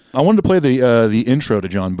song. I wanted to play the intro to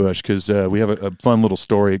John Bush because we have a fun little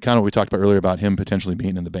story, kind of what we talked about earlier about him potentially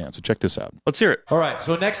being in the band. So check this out. Let's hear it. All right,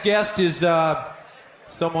 so next guest is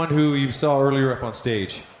someone who you saw earlier up on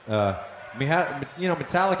stage.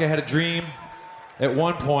 Metallica had a dream at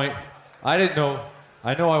one point. I didn't know.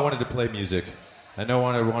 I know I wanted to play music. I know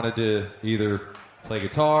I wanted to either play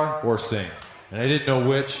guitar or sing, and I didn't know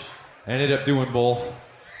which. I ended up doing both.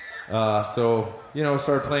 So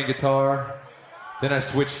started playing guitar. Then I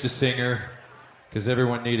switched to singer because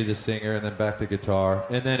everyone needed a singer, and then back to guitar.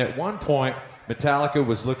 And then at one point, Metallica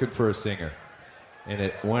was looking for a singer. And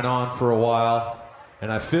it went on for a while,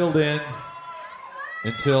 and I filled in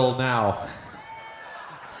until now.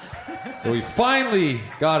 So we finally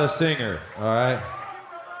got a singer, all right?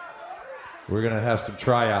 We're going to have some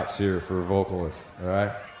tryouts here for a vocalist, all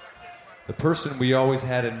right? The person we always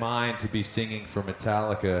had in mind to be singing for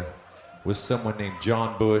Metallica was someone named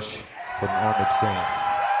John Bush from Armored Saint.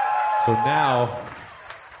 So now,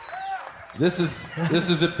 this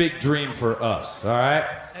is a big dream for us, all right?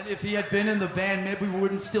 And if he had been in the band, maybe we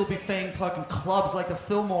wouldn't still be playing fucking clubs like the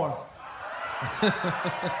Fillmore.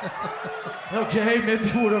 Okay, maybe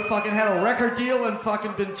we would have fucking had a record deal and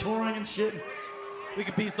fucking been touring and shit. We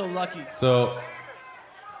could be so lucky. So,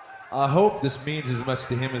 I hope this means as much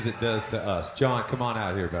to him as it does to us. John, come on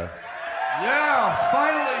out here, bud. Yeah,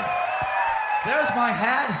 finally. There's my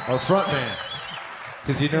hat. Our front man.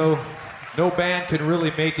 Because no band can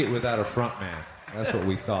really make it without a front man. That's what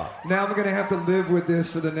we thought. Now I'm going to have to live with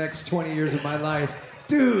this for the next 20 years of my life.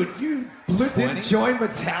 Dude, you didn't join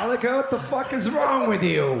Metallica? What the fuck is wrong with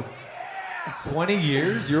you? 20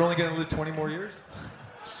 years? You're only going to live 20 more years?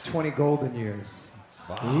 20 golden years.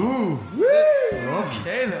 Wow. Ooh. Woo.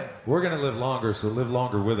 Okay, then. We're going to live longer, so live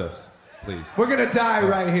longer with us, please. We're going to die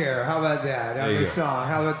right here. How about that? On There you this go. song.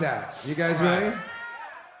 How about that? You guys ready?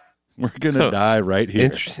 We're gonna die right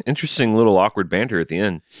here. Interesting little awkward banter at the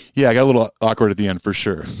end. Yeah, I got a little awkward at the end for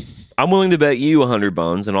sure. I'm willing to bet you 100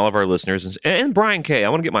 bones and all of our listeners and Brian K. I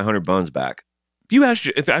want to get my 100 bones back.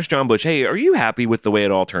 If asked John Bush, hey, are you happy with the way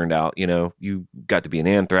it all turned out? You know, you got to be an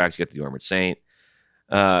Anthrax, you got to be Armored Saint.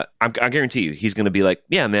 I guarantee you, he's going to be like,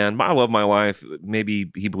 yeah, man, I love my life.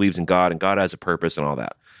 Maybe he believes in God and God has a purpose and all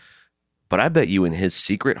that. But I bet you in his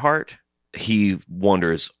secret heart, he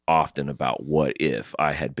wonders often about what if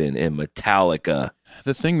I had been in Metallica.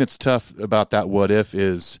 The thing that's tough about that what if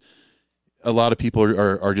is a lot of people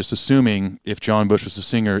are just assuming if John Bush was a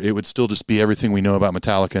singer, it would still just be everything we know about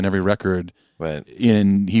Metallica and every record. Right.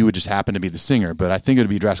 And he would just happen to be the singer. But I think it would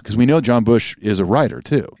be drastic because we know John Bush is a writer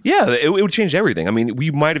too. Yeah, it would change everything. I mean, we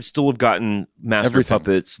might have still have gotten Master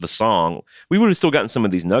Puppets, the song. We would have still gotten some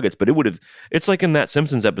of these nuggets, but it's like in that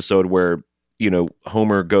Simpsons episode where, you know,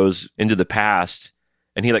 Homer goes into the past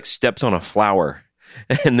and he like steps on a flower.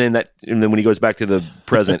 And then when he goes back to the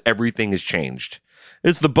present, everything has changed.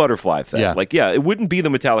 It's the butterfly effect. Yeah. Like, yeah, it wouldn't be the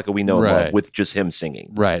Metallica we know and Right. love with just him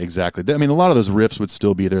singing. Right, exactly. I mean, a lot of those riffs would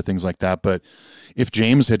still be there, things like that. But if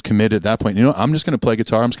James had committed at that point, you know, I'm just going to play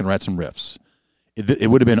guitar, I'm just going to write some riffs. It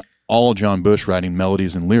would have been all John Bush writing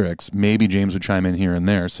melodies and lyrics. Maybe James would chime in here and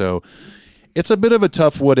there. So it's a bit of a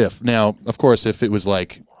tough what if. Now, of course, if it was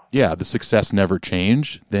like, yeah, the success never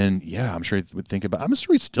changed, then yeah, I'm sure he would think about it. I'm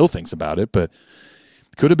sure he still thinks about it, but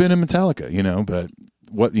it could have been in Metallica, you know, but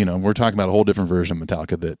what, you know, we're talking about a whole different version of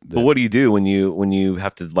Metallica that But what do you do when you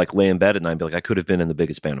have to like lay in bed at night and be like, I could have been in the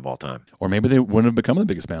biggest band of all time? or maybe they wouldn't have become the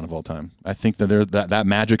biggest band of all time. I think that there's that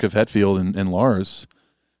magic of Hetfield and Lars,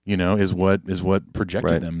 you know, is what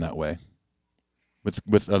projected Right. them that way.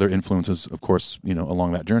 With other influences, of course, you know,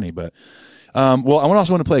 along that journey. But well, I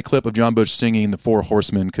also want to play a clip of John Bush singing the Four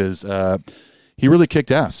Horsemen because he really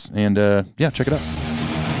kicked ass. And yeah, check it out.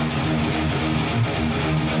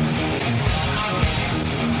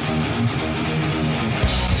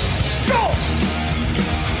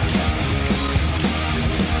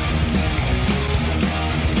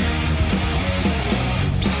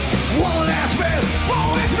 One last man,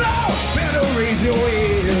 forward flow, better raise your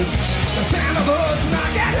ears. The sound of us not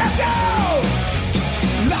get let go.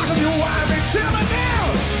 Lock up your wife and chill it down.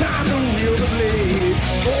 Time to wheel the blade.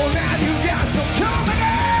 Oh, now you got some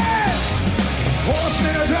company.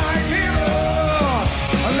 Horsemen are drawing nearer.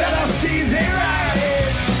 Let us tease it right.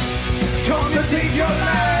 Come to take your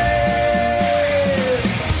life.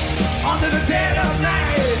 Under the dead of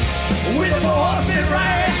night, with a horseman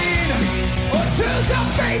rain. Or choose your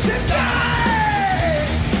fate to die.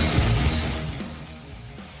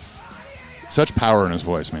 Such power in his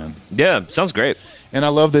voice, man. Yeah, sounds great. And I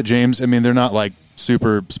love that James, I mean, they're not like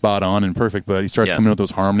super spot on and perfect, but he starts Yeah. coming with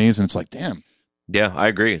those harmonies and it's like, damn. Yeah, I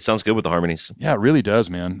agree. It sounds good with the harmonies. Yeah, it really does,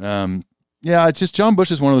 man. Yeah, it's just John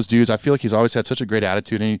Bush is one of those dudes. I feel like he's always had such a great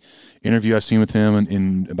attitude. Any interview I've seen with him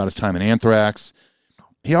in about his time in Anthrax,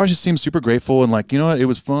 he always just seems super grateful and like, you know what, it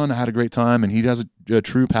was fun. I had a great time, and he has a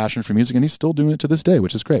true passion for music, and he's still doing it to this day,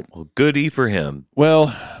 which is great. Well, goody for him.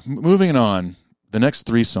 Well, moving on, the next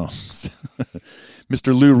three songs.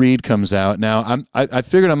 Mr. Lou Reed comes out. Now, I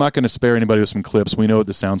figured I'm not going to spare anybody with some clips. We know what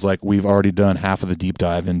this sounds like. We've already done half of the deep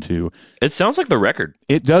dive into. It sounds like the record.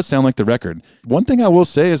 It does sound like the record. One thing I will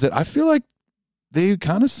say is that I feel like they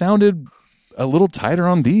kind of sounded a little tighter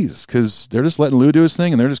on these because they're just letting Lou do his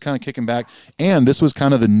thing and they're just kind of kicking back. And this was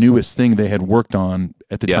kind of the newest thing they had worked on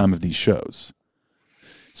at the time of these shows.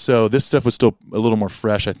 So this stuff was still a little more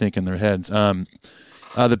fresh, I think, in their heads.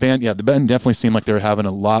 The band definitely seemed like they were having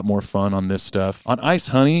a lot more fun on this stuff. On Ice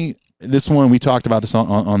Honey, this one, we talked about this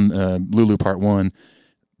on Lulu Part 1.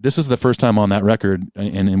 This is the first time on that record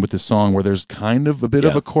and with this song where there's kind of a bit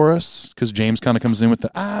of a chorus because James kind of comes in with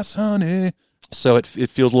the Ice Honey. So it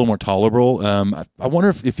feels a little more tolerable. I wonder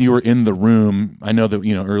if you were in the room. I know that,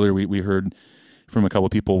 you know, earlier we heard from a couple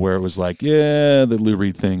of people where it was like, yeah, the Lou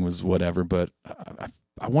Reed thing was whatever, but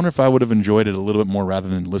I wonder if I would have enjoyed it a little bit more rather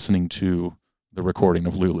than listening to the recording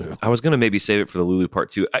of Lulu. I was going to maybe save it for the Lulu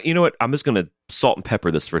Part 2. You know what? I'm just going to salt and pepper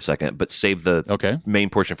this for a second, but save the main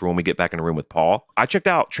portion for when we get back in the room with Paul. I checked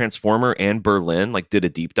out Transformer and Berlin, like did a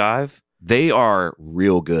deep dive. They are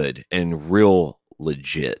real good and real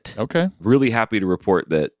legit. Okay. Really happy to report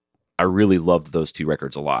that I really loved those two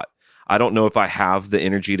records a lot. I don't know if I have the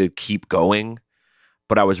energy to keep going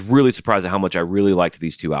but I was really surprised at how much I really liked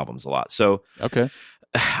these two albums a lot. So Okay.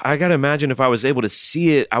 I got to imagine if I was able to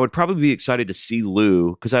see it, I would probably be excited to see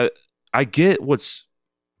Lou, because I get what's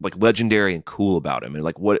like legendary and cool about him, and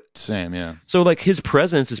like what Same, yeah. So like his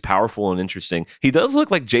presence is powerful and interesting. He does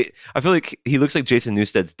look like I feel like he looks like Jason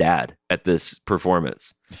Newsted's dad at this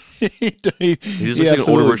performance. He just looks like an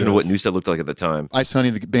older version of what Newsted looked like at the time. Ice Honey,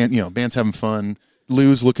 the band, band's having fun.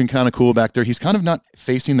 Lou's looking kind of cool back there. He's kind of not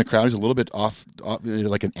facing the crowd. He's a little bit off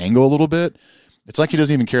like an angle a little bit. It's like he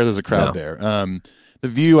doesn't even care there's a crowd there. The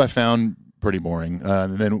View I found pretty boring.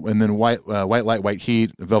 And then White Light, White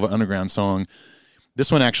Heat, a Velvet Underground song. This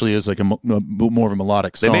one actually is like a more of a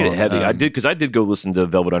melodic song. They made it heavy. I did go listen to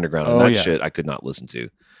Velvet Underground, and that shit I could not listen to.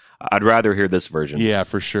 I'd rather hear this version. Yeah,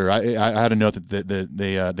 for sure. I had a note that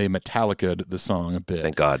they Metallica'd the song a bit.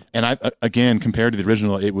 Thank God. And I again, compared to the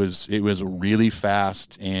original, it was really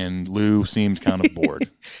fast, and Lou seemed kind of bored.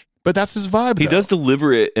 But that's his vibe. He does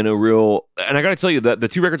deliver it in a real, and I got to tell you that the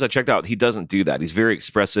two records I checked out, he doesn't do that. He's very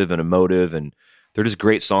expressive and emotive, and they're just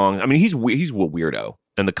great songs. I mean, he's a weirdo,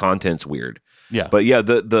 and the content's weird. Yeah. But yeah,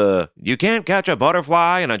 the you can't catch a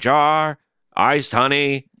butterfly in a jar, iced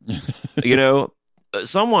honey,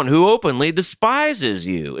 someone who openly despises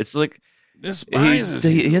you. It's like he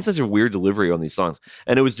has such a weird delivery on these songs.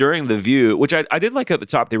 And it was during The View, which I did like at the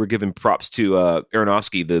top. They were giving props to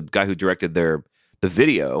Aronofsky, the guy who directed the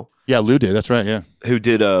video. Yeah, Lou did. That's right. Yeah, who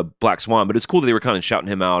did Black Swan. But it's cool that they were kind of shouting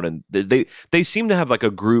him out, and they seem to have like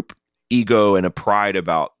a group ego and a pride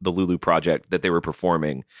about the Lulu project that they were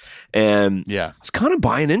performing. And yeah, I was kind of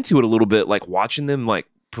buying into it a little bit, like watching them like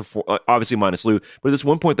perform, obviously minus Lou, but at this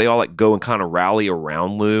one point they all like go and kind of rally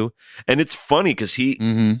around Lou. And it's funny because he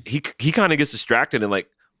kind of gets distracted and like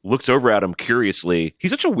looks over at him curiously. He's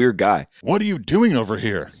such a weird guy. What are you doing over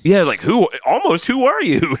here? Yeah, like who are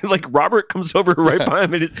you? Like Robert comes over right by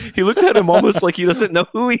him and he looks at him almost like he doesn't know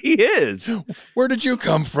who he is. Where did you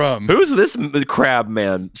come from? Who's this crab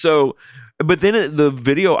man? So, but then the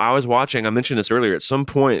video I was watching, I mentioned this earlier, at some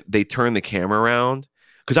point they turn the camera around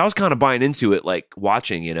because I was kind of buying into it, like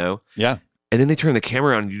watching, Yeah. And then they turn the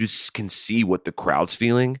camera around and you just can see what the crowd's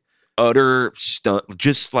feeling. Utter stunt,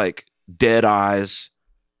 just like dead eyes.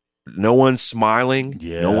 No one's smiling.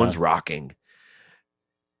 Yeah. No one's rocking.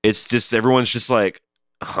 It's just everyone's just like,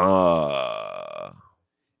 I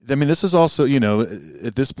mean, this is also,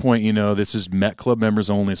 at this point, this is Met Club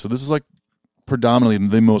members only. So this is like predominantly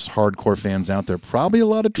the most hardcore fans out there. Probably a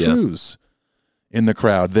lot of trues in the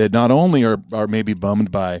crowd that not only are maybe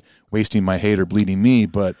bummed by Wasting My Hate or Bleeding Me,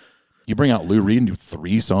 but you bring out Lou Reed and do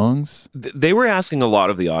 3 songs. They were asking a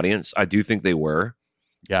lot of the audience. I do think they were.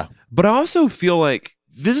 Yeah. But I also feel like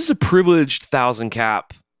this is a privileged 1,000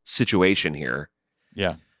 cap situation here.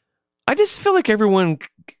 Yeah. I just feel like everyone,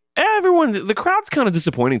 the crowd's kind of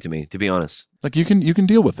disappointing to me, to be honest. Like you can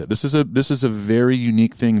deal with it. This is a very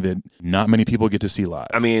unique thing that not many people get to see live.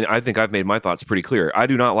 I mean, I think I've made my thoughts pretty clear. I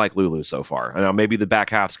do not like Lulu so far. Now maybe the back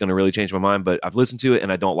half's going to really change my mind, but I've listened to it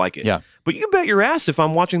and I don't like it. Yeah. But you bet your ass if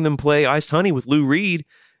I'm watching them play Iced Honey with Lou Reed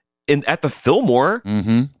at the Fillmore.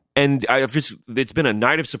 Mm-hmm. And it's been a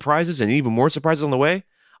night of surprises and even more surprises on the way.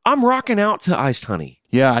 I'm rocking out to Iced Honey.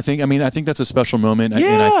 Yeah, I think that's a special moment. Yeah.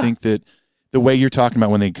 And I think that the way you're talking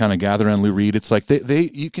about when they kind of gather around Lou Reed, it's like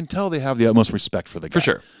you can tell they have the utmost respect for the guy. For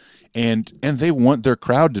sure. And they want their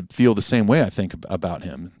crowd to feel the same way, I think, about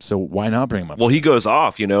him. So why not bring him up? Well, he goes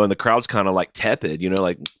off, and the crowd's kind of like tepid,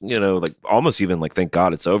 like almost even like, thank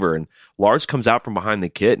God it's over. And Lars comes out from behind the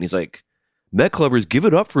kit and he's like, Met Clubbers, give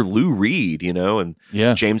it up for Lou Reed, and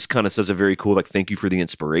James kind of says a very cool, like, thank you for the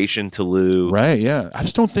inspiration to Lou. Right, yeah. I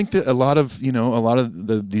just don't think that a lot of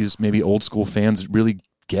these maybe old school fans really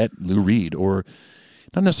get Lou Reed, or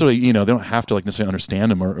not necessarily, they don't have to like necessarily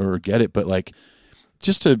understand him or get it, but like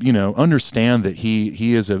just to, understand that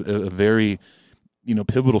he is a very,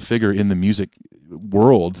 pivotal figure in the music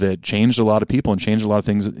world that changed a lot of people and changed a lot of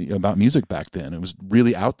things about music back then. It was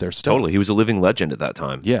really out there stuff. Totally. He was a living legend at that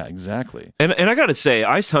time. Yeah, exactly. And I got to say,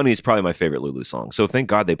 Iced Honey is probably my favorite Lulu song. So thank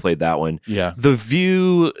God they played that one. Yeah. The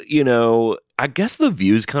View, I guess The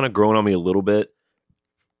View's kind of growing on me a little bit.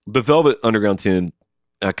 The Velvet Underground tune,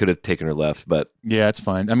 I could have taken or left, but yeah, it's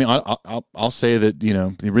fine. I mean, I'll say that,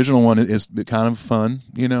 the original one is kind of fun,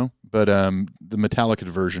 but the Metallica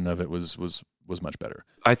version of it was much better.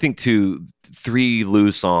 I think 3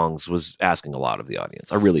 Lou songs was asking a lot of the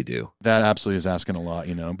audience. I really do. That absolutely is asking a lot,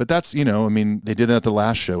 But that's, I mean, they did that at the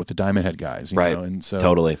last show with the Diamond Head guys, right? And so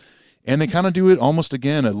totally. And they kind of do it almost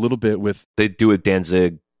again a little bit with. They do it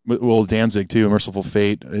Danzig. Well, Danzig too, Merciful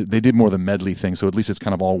Fate. They did more of the medley thing, so at least it's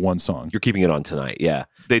kind of all one song. You're keeping it on tonight, yeah.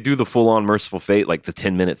 They do the full-on Merciful Fate, like the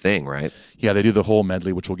 10-minute thing, right? Yeah, they do the whole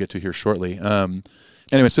medley, which we'll get to here shortly.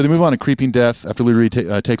 Anyway, so they move on to Creeping Death after Lou Reed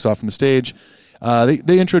takes off from the stage.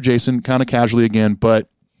 They intro Jason kind of casually again, but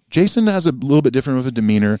Jason has a little bit different of a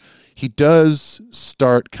demeanor. He does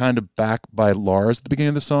start kind of back by Lars at the beginning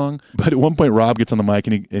of the song, but at one point Rob gets on the mic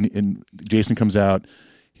and Jason comes out.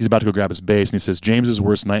 He's about to go grab his bass, and he says, James's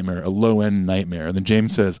worst nightmare, a low-end nightmare. And then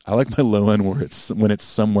James says, I like my low-end when it's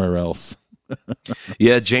somewhere else.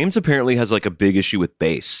 Yeah, James apparently has like a big issue with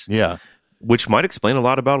bass. Yeah. Which might explain a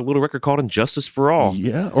lot about a little record called Injustice for All.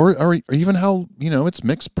 Yeah, or even how, it's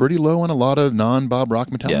mixed pretty low on a lot of non-Bob Rock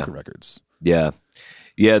Metallica records. Yeah.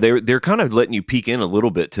 Yeah, they're kind of letting you peek in a little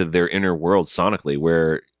bit to their inner world sonically,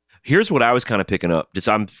 where here's what I was kind of picking up. Just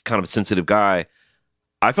I'm kind of a sensitive guy.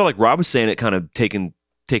 I felt like Rob was saying it kind of taking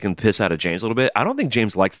the piss out of James a little bit. I don't think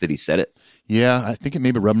James liked that he said it. Yeah, I think it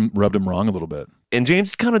maybe rubbed him wrong a little bit. And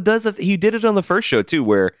James kind of does it. He did it on the first show too,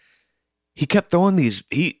 where he kept throwing these.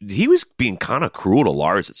 He was being kind of cruel to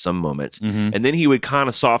Lars at some moments, and then he would kind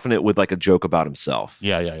of soften it with like a joke about himself.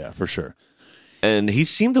 Yeah, for sure. And he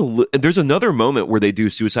seemed to. There's another moment where they do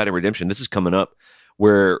Suicide and Redemption. This is coming up,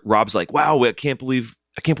 where Rob's like, "Wow, I can't believe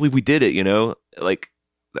we did it." Like,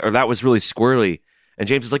 or that was really squirrely. And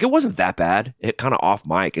James is like, "It wasn't that bad." It kind of off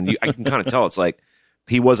mic, and I can kind of tell it's like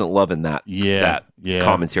he wasn't loving that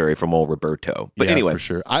commentary from old Roberto. But anyway, for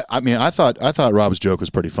sure. I thought Rob's joke was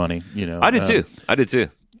pretty funny. I did too.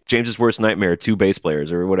 James's worst nightmare: 2 bass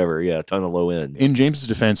players or whatever. Yeah, a ton of low end. In James's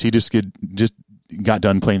defense, he just got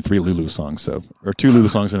done playing 3 Lulu songs, or 2 Lulu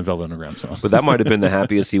songs and a Velvet Underground song. But that might have been the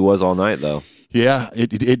happiest he was all night, though. Yeah,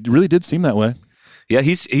 it really did seem that way. Yeah,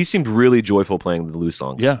 he seemed really joyful playing the Lou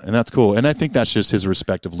songs. Yeah, and that's cool. And I think that's just his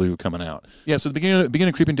respect of Lou coming out. Yeah, so the beginning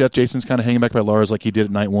of Creeping Death, Jason's kind of hanging back by Lars like he did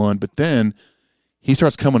at night 1, but then he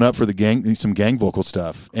starts coming up for some gang vocal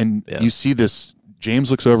stuff, and you see this.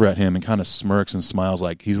 James looks over at him and kind of smirks and smiles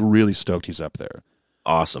like he's really stoked he's up there.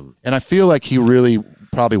 Awesome. And I feel like he really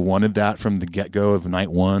probably wanted that from the get-go of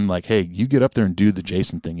night 1. Like, hey, you get up there and do the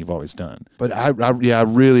Jason thing you've always done. But I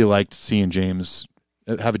really liked seeing James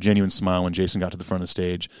have a genuine smile when Jason got to the front of the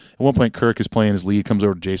stage. At one point, Kirk is playing his lead, comes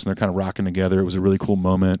over to Jason. They're kind of rocking together. It was a really cool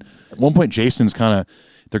moment. At one point, Jason's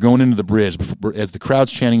they're going into the bridge as the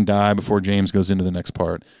crowd's chanting "Die" before James goes into the next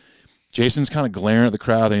part. Jason's kind of glaring at the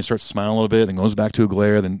crowd, then he starts smiling a little bit, then goes back to a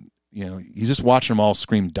glare. Then he's just watching them all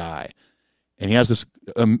scream "Die," and he has this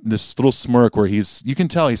little smirk where you can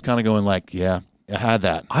tell he's kind of going like, "Yeah, I had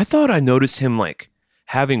that." I thought I noticed him like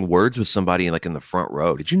having words with somebody like in the front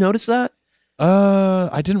row. Did you notice that?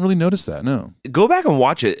 I didn't really notice that. No. Go back and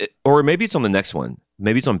watch it, or maybe it's on the next one.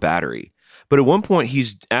 Maybe it's on Battery. But at one point,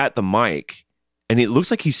 he's at the mic, and it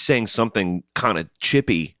looks like he's saying something kind of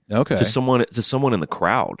chippy to someone in the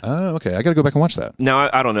crowd. Oh, okay. I got to go back and watch that.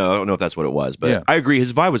 Now, I don't know. I don't know if that's what it was, but I agree.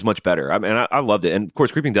 His vibe was much better. I mean, I loved it. And of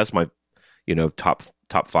course, Creeping Death's my, top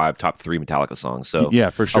 5, top 3 Metallica songs. So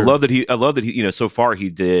yeah, for sure. I love that he, so far he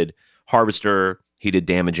did Harvester, he did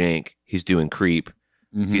Damage Inc., he's doing Creep.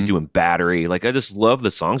 Mm-hmm. He's doing Battery. Like, I just love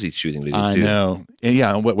the songs he's choosing to do, I know. And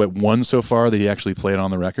yeah, what one so far that he actually played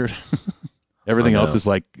on the record? Everything else is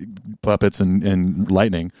like puppets and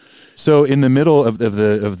lightning. So in the middle of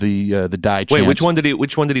the Die chant. Wait, which one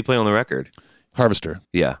did he play on the record? Harvester.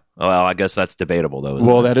 Yeah. Well, I guess that's debatable though.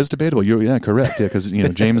 Well, that is debatable. You're correct. Yeah, because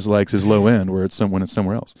James likes his low end when it's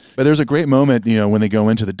somewhere else. But there's a great moment, when they go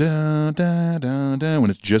into the da da da da when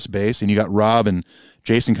it's just bass, and you got Rob and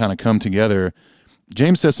Jason kind of come together.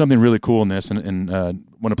 James says something really cool in this, and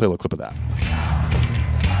want to play a little clip of that.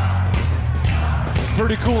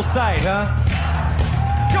 Pretty cool sight, huh?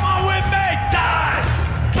 Come on with me, die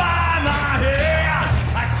by my hand.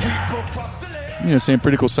 I creep across the land. Same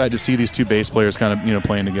pretty cool sight to see these 2 bass players kind of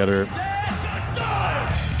playing together. You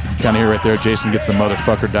kind of hear right there, Jason gets the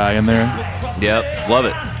motherfucker die in there. Yep, love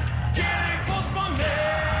it.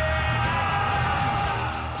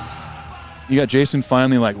 You got Jason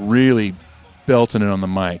finally like really belting it on the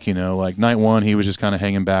mic, like night 1 he was just kind of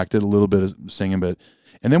hanging back, did a little bit of singing, and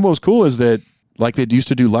then what was cool is that like they used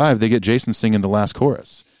to do live, they get Jason singing the last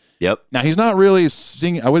chorus. Yep. Now he's not really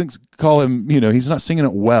singing. I wouldn't call him, he's not singing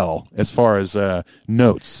it well as far as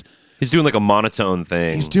notes. He's doing like a monotone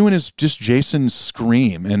thing. He's doing his just Jason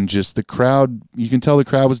scream, and just the crowd. You can tell the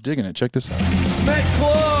crowd was digging it. Check this out. Make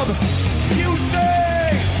club, you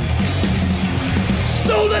say.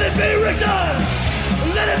 So let it be written.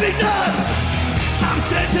 Let it be done. I'm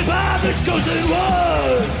sent to buy the chosen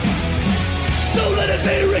one. So let it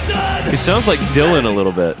be written. He sounds like Dylan a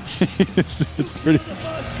little bit. it's pretty.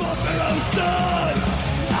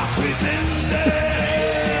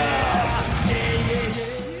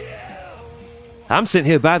 I'm sitting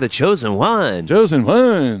here by the chosen one. Chosen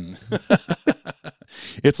one.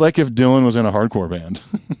 It's like if Dylan was in a hardcore band.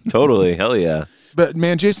 Totally. Hell yeah. But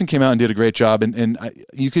man, Jason came out and did a great job, and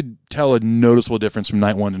you could tell a noticeable difference from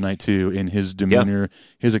night 1 to night 2 in his demeanor,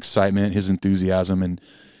 his excitement, his enthusiasm, and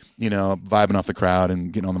vibing off the crowd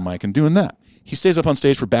and getting on the mic and doing that. He stays up on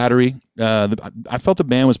stage for Battery. I felt the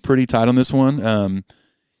band was pretty tight on this one.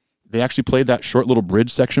 They actually played that short little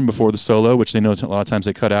bridge section before the solo, which they know a lot of times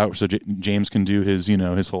they cut out so James can do his,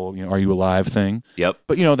 his whole, Are You Alive thing. Yep.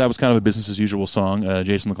 But, that was kind of a business as usual song.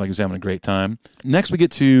 Jason looked like he was having a great time. Next, we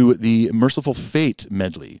get to the Merciful Fate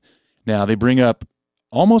medley. Now, they bring up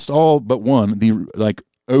almost all but one, the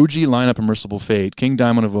OG lineup of Merciful Fate, King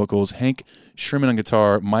Diamond on vocals, Hank Sherman on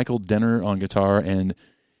guitar, Michael Denner on guitar, and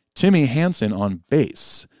Timmy Hansen on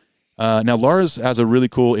bass. Now, Lars has a really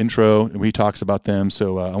cool intro, and he talks about them,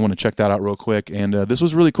 so I want to check that out real quick. And this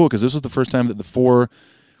was really cool because this was the first time that the 4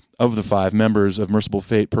 of the 5 members of Merciful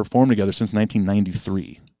Fate performed together since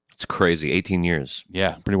 1993. It's crazy, 18 years.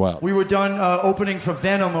 Yeah, pretty wild. We were done opening for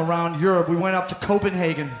Venom around Europe. We went up to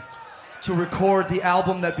Copenhagen to record the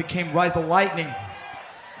album that became Ride the Lightning.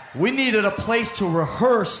 We needed a place to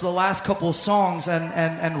rehearse the last couple of songs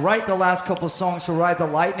and write the last couple of songs for Ride the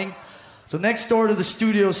Lightning. So next door to the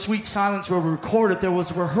studio, Sweet Silence, where we recorded, there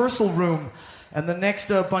was a rehearsal room. And the next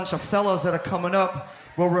bunch of fellas that are coming up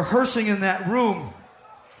were rehearsing in that room.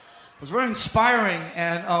 It was very inspiring,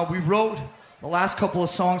 and we wrote the last couple of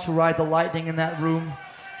songs for Ride the Lightning in that room.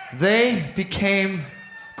 They became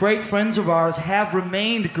great friends of ours, have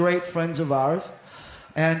remained great friends of ours.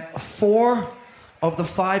 And 4 of the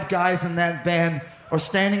 5 guys in that band are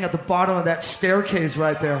standing at the bottom of that staircase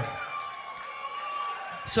right there.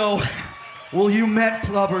 So, will you Met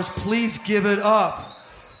lovers please give it up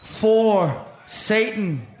for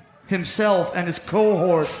Satan himself and his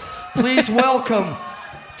cohorts. Please welcome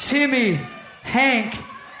Timmy, Hank,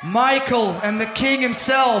 Michael, and the king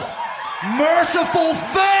himself, Merciful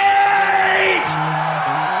Fate!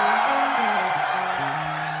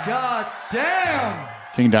 God damn!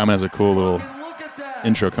 King Diamond has a cool little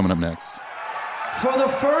intro coming up next. For the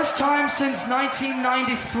first time since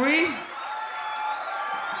 1993?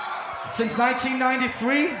 Since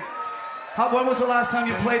 1993? When was the last time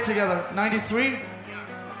you played together? 93?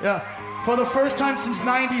 Yeah. For the first time since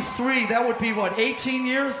 93, that would be what, 18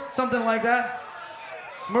 years? Something like that?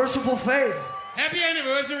 Merciful Fate. Happy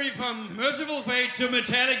anniversary from Merciful Fate to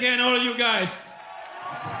Metallica and all of you guys.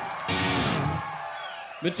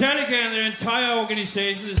 Metallica and their entire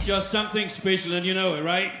organization is just something special, and you know it,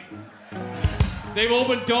 right? They've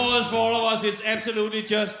opened doors for all of us. It's absolutely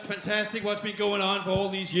just fantastic what's been going on for all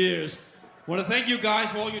these years. I want to thank you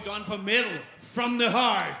guys for all you've done for metal from the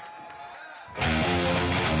heart.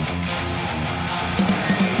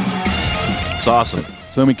 It's awesome.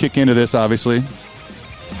 So let me kick into this, obviously. Let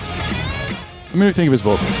me think of his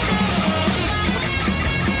vocals.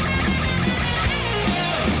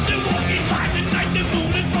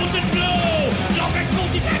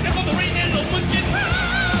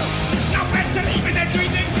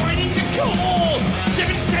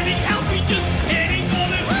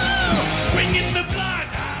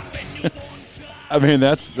 I mean,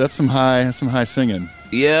 that's some high singing.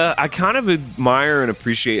 Yeah, I kind of admire and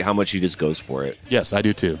appreciate how much he just goes for it. Yes, I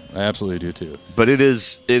do too. I absolutely do too. But it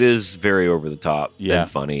is very over the top and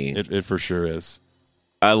funny. It for sure is.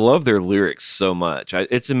 I love their lyrics so much.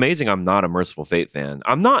 It's amazing I'm not a Merciful Fate fan.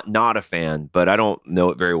 I'm not a fan, but I don't know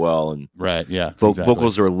it very well. And right, yeah. Exactly.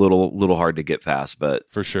 Vocals are a little hard to get past,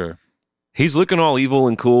 but for sure. He's looking all evil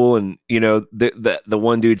and cool, and the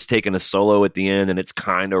one dude's taking a solo at the end, and it's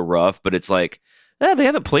kind of rough, but it's like, they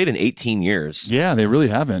haven't played in 18 years. Yeah, they really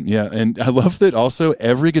haven't. Yeah, and I love that also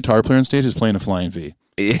every guitar player on stage is playing a flying V.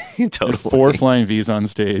 Totally. There's 4 flying Vs on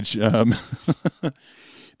stage. The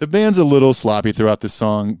band's a little sloppy throughout this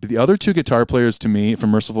song, but the other 2 guitar players to me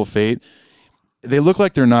from Merciful Fate, they look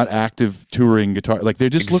like they're not active touring guitar. Like they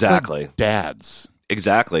just look like dads.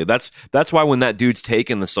 Exactly. That's why when that dude's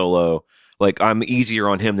taking the solo, like I'm easier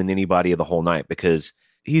on him than anybody of the whole night because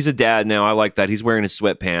he's a dad now. I like that. He's wearing his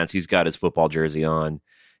sweatpants. He's got his football jersey on.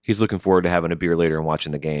 He's looking forward to having a beer later and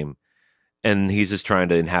watching the game. And he's just trying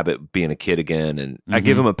to inhabit being a kid again. And I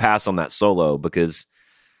give him a pass on that solo because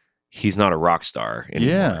he's not a rock star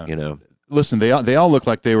anymore, Yeah. Listen, they all look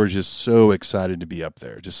like they were just so excited to be up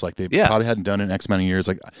there. Just like they probably hadn't done it in X amount of years.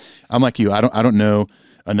 Like I'm like you. I don't know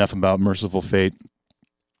enough about Merciful Fate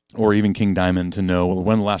or even King Diamond to know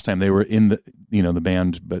when the last time they were in the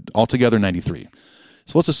band, but altogether 93.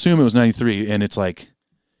 So let's assume it was 93, and it's like,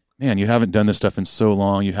 man, you haven't done this stuff in so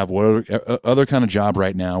long. You have whatever other kind of job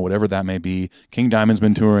right now, whatever that may be. King Diamond's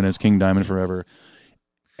been touring as King Diamond forever.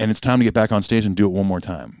 and it's time to get back on stage and do it one more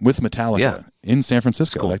time with Metallica in San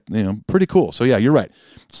Francisco. Cool. Like, pretty cool. So yeah, you're right.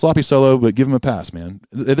 Sloppy solo, but give him a pass, man.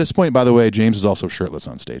 At this point, by the way, James is also shirtless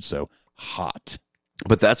on stage, so hot.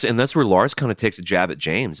 But that's where Lars kind of takes a jab at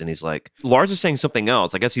James, and he's like, Lars is saying something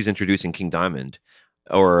else. I guess he's introducing King Diamond,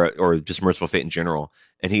 or just Merciful Fate in general.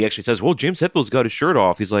 And he actually says, "Well, James Hetfield's got his shirt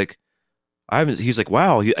off." He's like, He's like,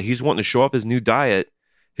 "Wow." He's wanting to show off his new diet.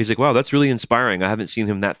 He's like, "Wow, that's really inspiring. I haven't seen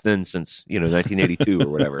him that thin since 1982 or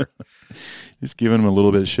whatever." He's giving him a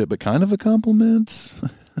little bit of shit, but kind of a compliment.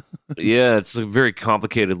 Yeah, it's a very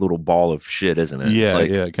complicated little ball of shit, isn't it? Yeah,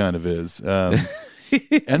 it kind of is.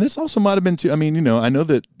 And this also might have been too. I mean, I know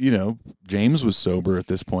that James was sober at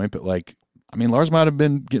this point, but Lars might have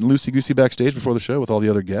been getting loosey goosey backstage before the show with all the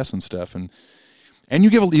other guests and stuff, and you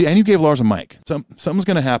gave Lars a mic. Something's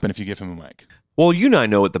going to happen if you give him a mic. Well, I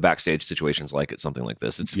know what the backstage situation's like at something like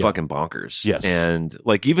this. It's fucking bonkers. Yes, and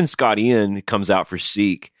even Scott Ian comes out for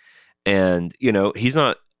Seek, and he's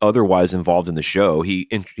not otherwise involved in the show.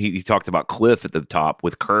 He talked about Cliff at the top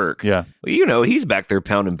with Kirk. Yeah. Well, he's back there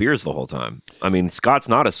pounding beers the whole time. I mean, Scott's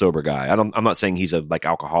not a sober guy. I'm not saying he's a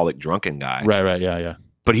alcoholic drunken guy. Right, yeah.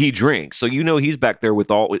 But he drinks. So he's back there with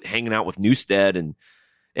hanging out with Newstead, and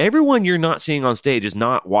everyone you're not seeing on stage is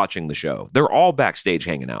not watching the show. They're all backstage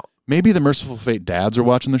hanging out. Maybe the Merciful Fate dads are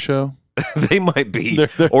watching the show. They might be.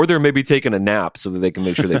 Or they're maybe taking a nap so that they can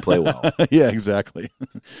make sure they play well. Yeah, exactly.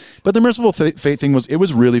 But the Merciful Fate thing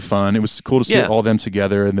was really fun. It was cool to see all of them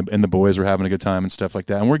together, and the boys were having a good time and stuff like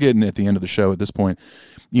that. And we're getting at the end of the show at this point.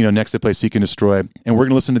 Next they play Seek and Destroy, and we're going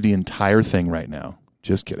to listen to the entire thing right now.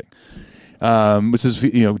 Just kidding. This is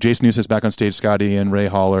Jason Newsted back on stage, Scott Ian, Ray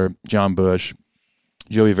Holler, John Bush,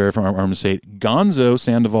 Joey Vera from Armored Saint, Gonzo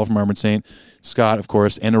Sandoval from Armored Saint, Scott, of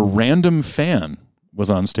course, and a random fan was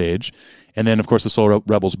on stage. And then, of course, the Soul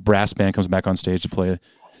Rebels brass band comes back on stage to play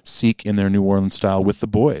Seek in their New Orleans style with the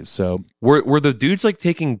boys. So were the dudes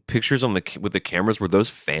taking pictures with the cameras? Were those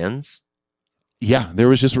fans? Yeah, there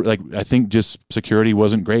was just I think just security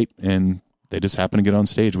wasn't great, and they just happened to get on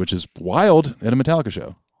stage, which is wild at a Metallica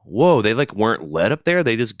show. Whoa, they weren't led up there?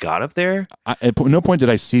 They just got up there? At no point did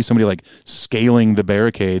I see somebody scaling the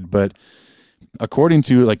barricade, but according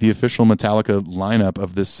to the official Metallica lineup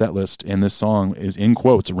of this set list and this song is in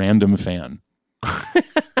quotes random fan.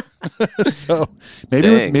 So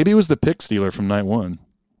maybe it was the pick stealer from night one.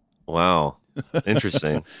 Wow,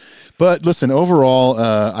 interesting. But listen, overall,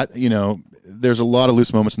 there's a lot of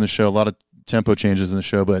loose moments in the show, a lot of tempo changes in the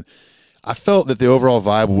show, but I felt that the overall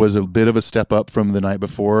vibe was a bit of a step up from the night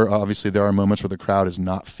before. Obviously, there are moments where the crowd is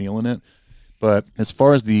not feeling it, but as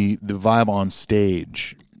far as the vibe on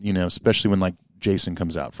stage, especially when Jason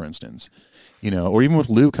comes out, for instance, or even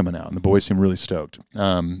with Lou coming out, and the boys seem really stoked.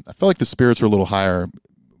 I felt like the spirits were a little higher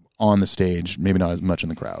on the stage, maybe not as much in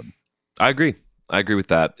the crowd. I agree with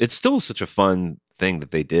that. It's still such a fun thing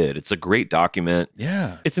that they did. It's a great document.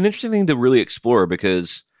 Yeah. It's an interesting thing to really explore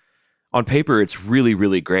because on paper, it's really,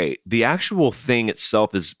 really great. The actual thing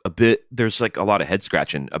itself is there's a lot of head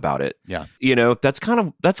scratching about it. Yeah. That's kind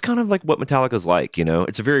of what Metallica's like,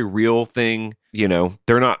 It's a very real thing.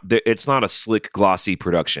 It's not a slick, glossy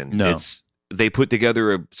production. No. They put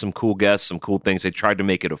together some cool guests, some cool things. They tried to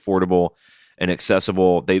make it affordable and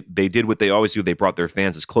accessible. They did what they always do. They brought their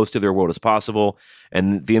fans as close to their world as possible.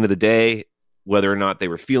 And at the end of the day, whether or not they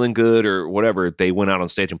were feeling good or whatever, they went out on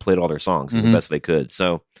stage and played all their songs the best they could.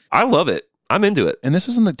 So I love it. I'm into it. And this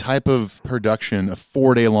isn't the type of production, a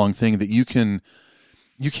 4-day-long thing that you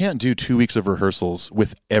can't do 2 weeks of rehearsals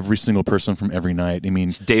with every single person from every night. I mean,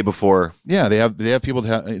 it's day before. Yeah, they have people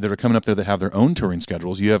that are coming up there that have their own touring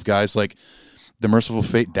schedules. You have guys like the Merciful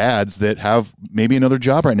Fate dads that have maybe another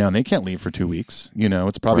job right now and they can't leave for 2 weeks.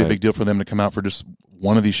 It's probably a big deal for them to come out for just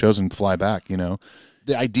one of these shows and fly back.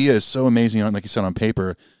 The idea is so amazing, like you said, on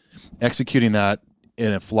paper. Executing that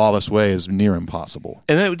in a flawless way is near impossible.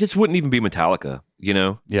 And it just wouldn't even be Metallica,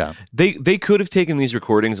 Yeah. They could have taken these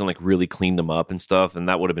recordings and really cleaned them up and stuff, and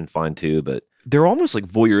that would have been fine too, but they're almost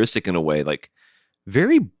voyeuristic in a way,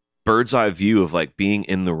 very bird's eye view of being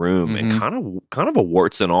in the room and kind of a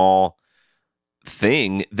warts and all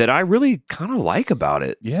thing that I really kind of like about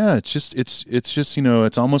it. Yeah, it's just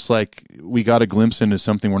it's almost like we got a glimpse into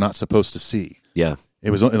something we're not supposed to see. Yeah. It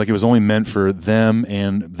was only meant for them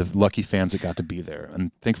and the lucky fans that got to be there.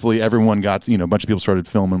 And thankfully everyone got, a bunch of people started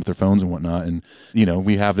filming with their phones and whatnot. And,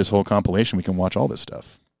 we have this whole compilation. We can watch all this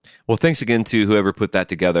stuff. Well, thanks again to whoever put that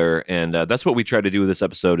together. And that's what we tried to do with this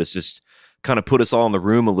episode is just kind of put us all in the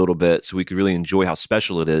room a little bit so we could really enjoy how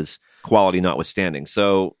special it is, quality notwithstanding.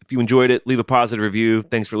 So if you enjoyed it, leave a positive review.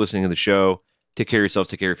 Thanks for listening to the show. Take care of yourselves.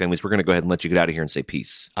 Take care of your families. We're going to go ahead and let you get out of here and say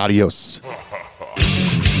peace. Adios.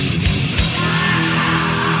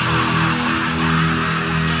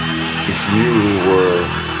 If you were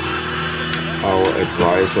our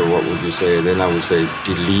advisor, what would you say? Then I would say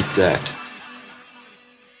delete that.